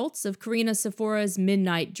the results of Karina Sephora's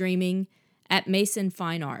Midnight Dreaming at Mason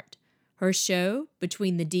Fine Art, her show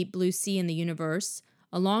Between the Deep Blue Sea and the Universe,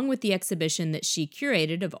 along with the exhibition that she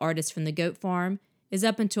curated of artists from the Goat Farm, is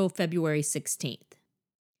up until February 16th.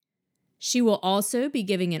 She will also be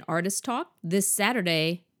giving an artist talk this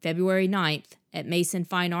Saturday, February 9th, at Mason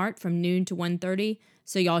Fine Art from noon to 1:30,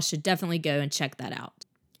 so y'all should definitely go and check that out.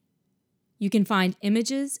 You can find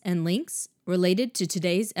images and links related to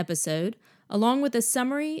today's episode, along with a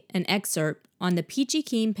summary and excerpt on the Peachy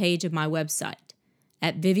Keen page of my website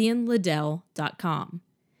at vivianliddell.com.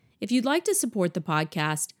 If you'd like to support the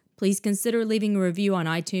podcast, please consider leaving a review on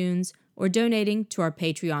iTunes or donating to our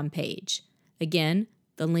Patreon page. Again,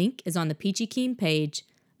 the link is on the Peachy Keen page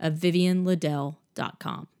of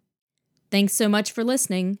vivianliddell.com. Thanks so much for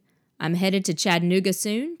listening. I'm headed to Chattanooga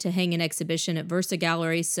soon to hang an exhibition at Versa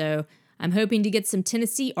Gallery, so I'm hoping to get some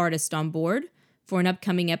Tennessee artists on board for an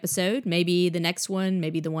upcoming episode, maybe the next one,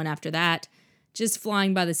 maybe the one after that. Just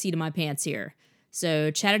flying by the seat of my pants here.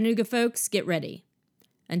 So Chattanooga folks, get ready.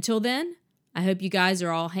 Until then, I hope you guys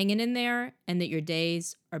are all hanging in there and that your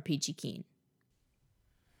days are peachy keen.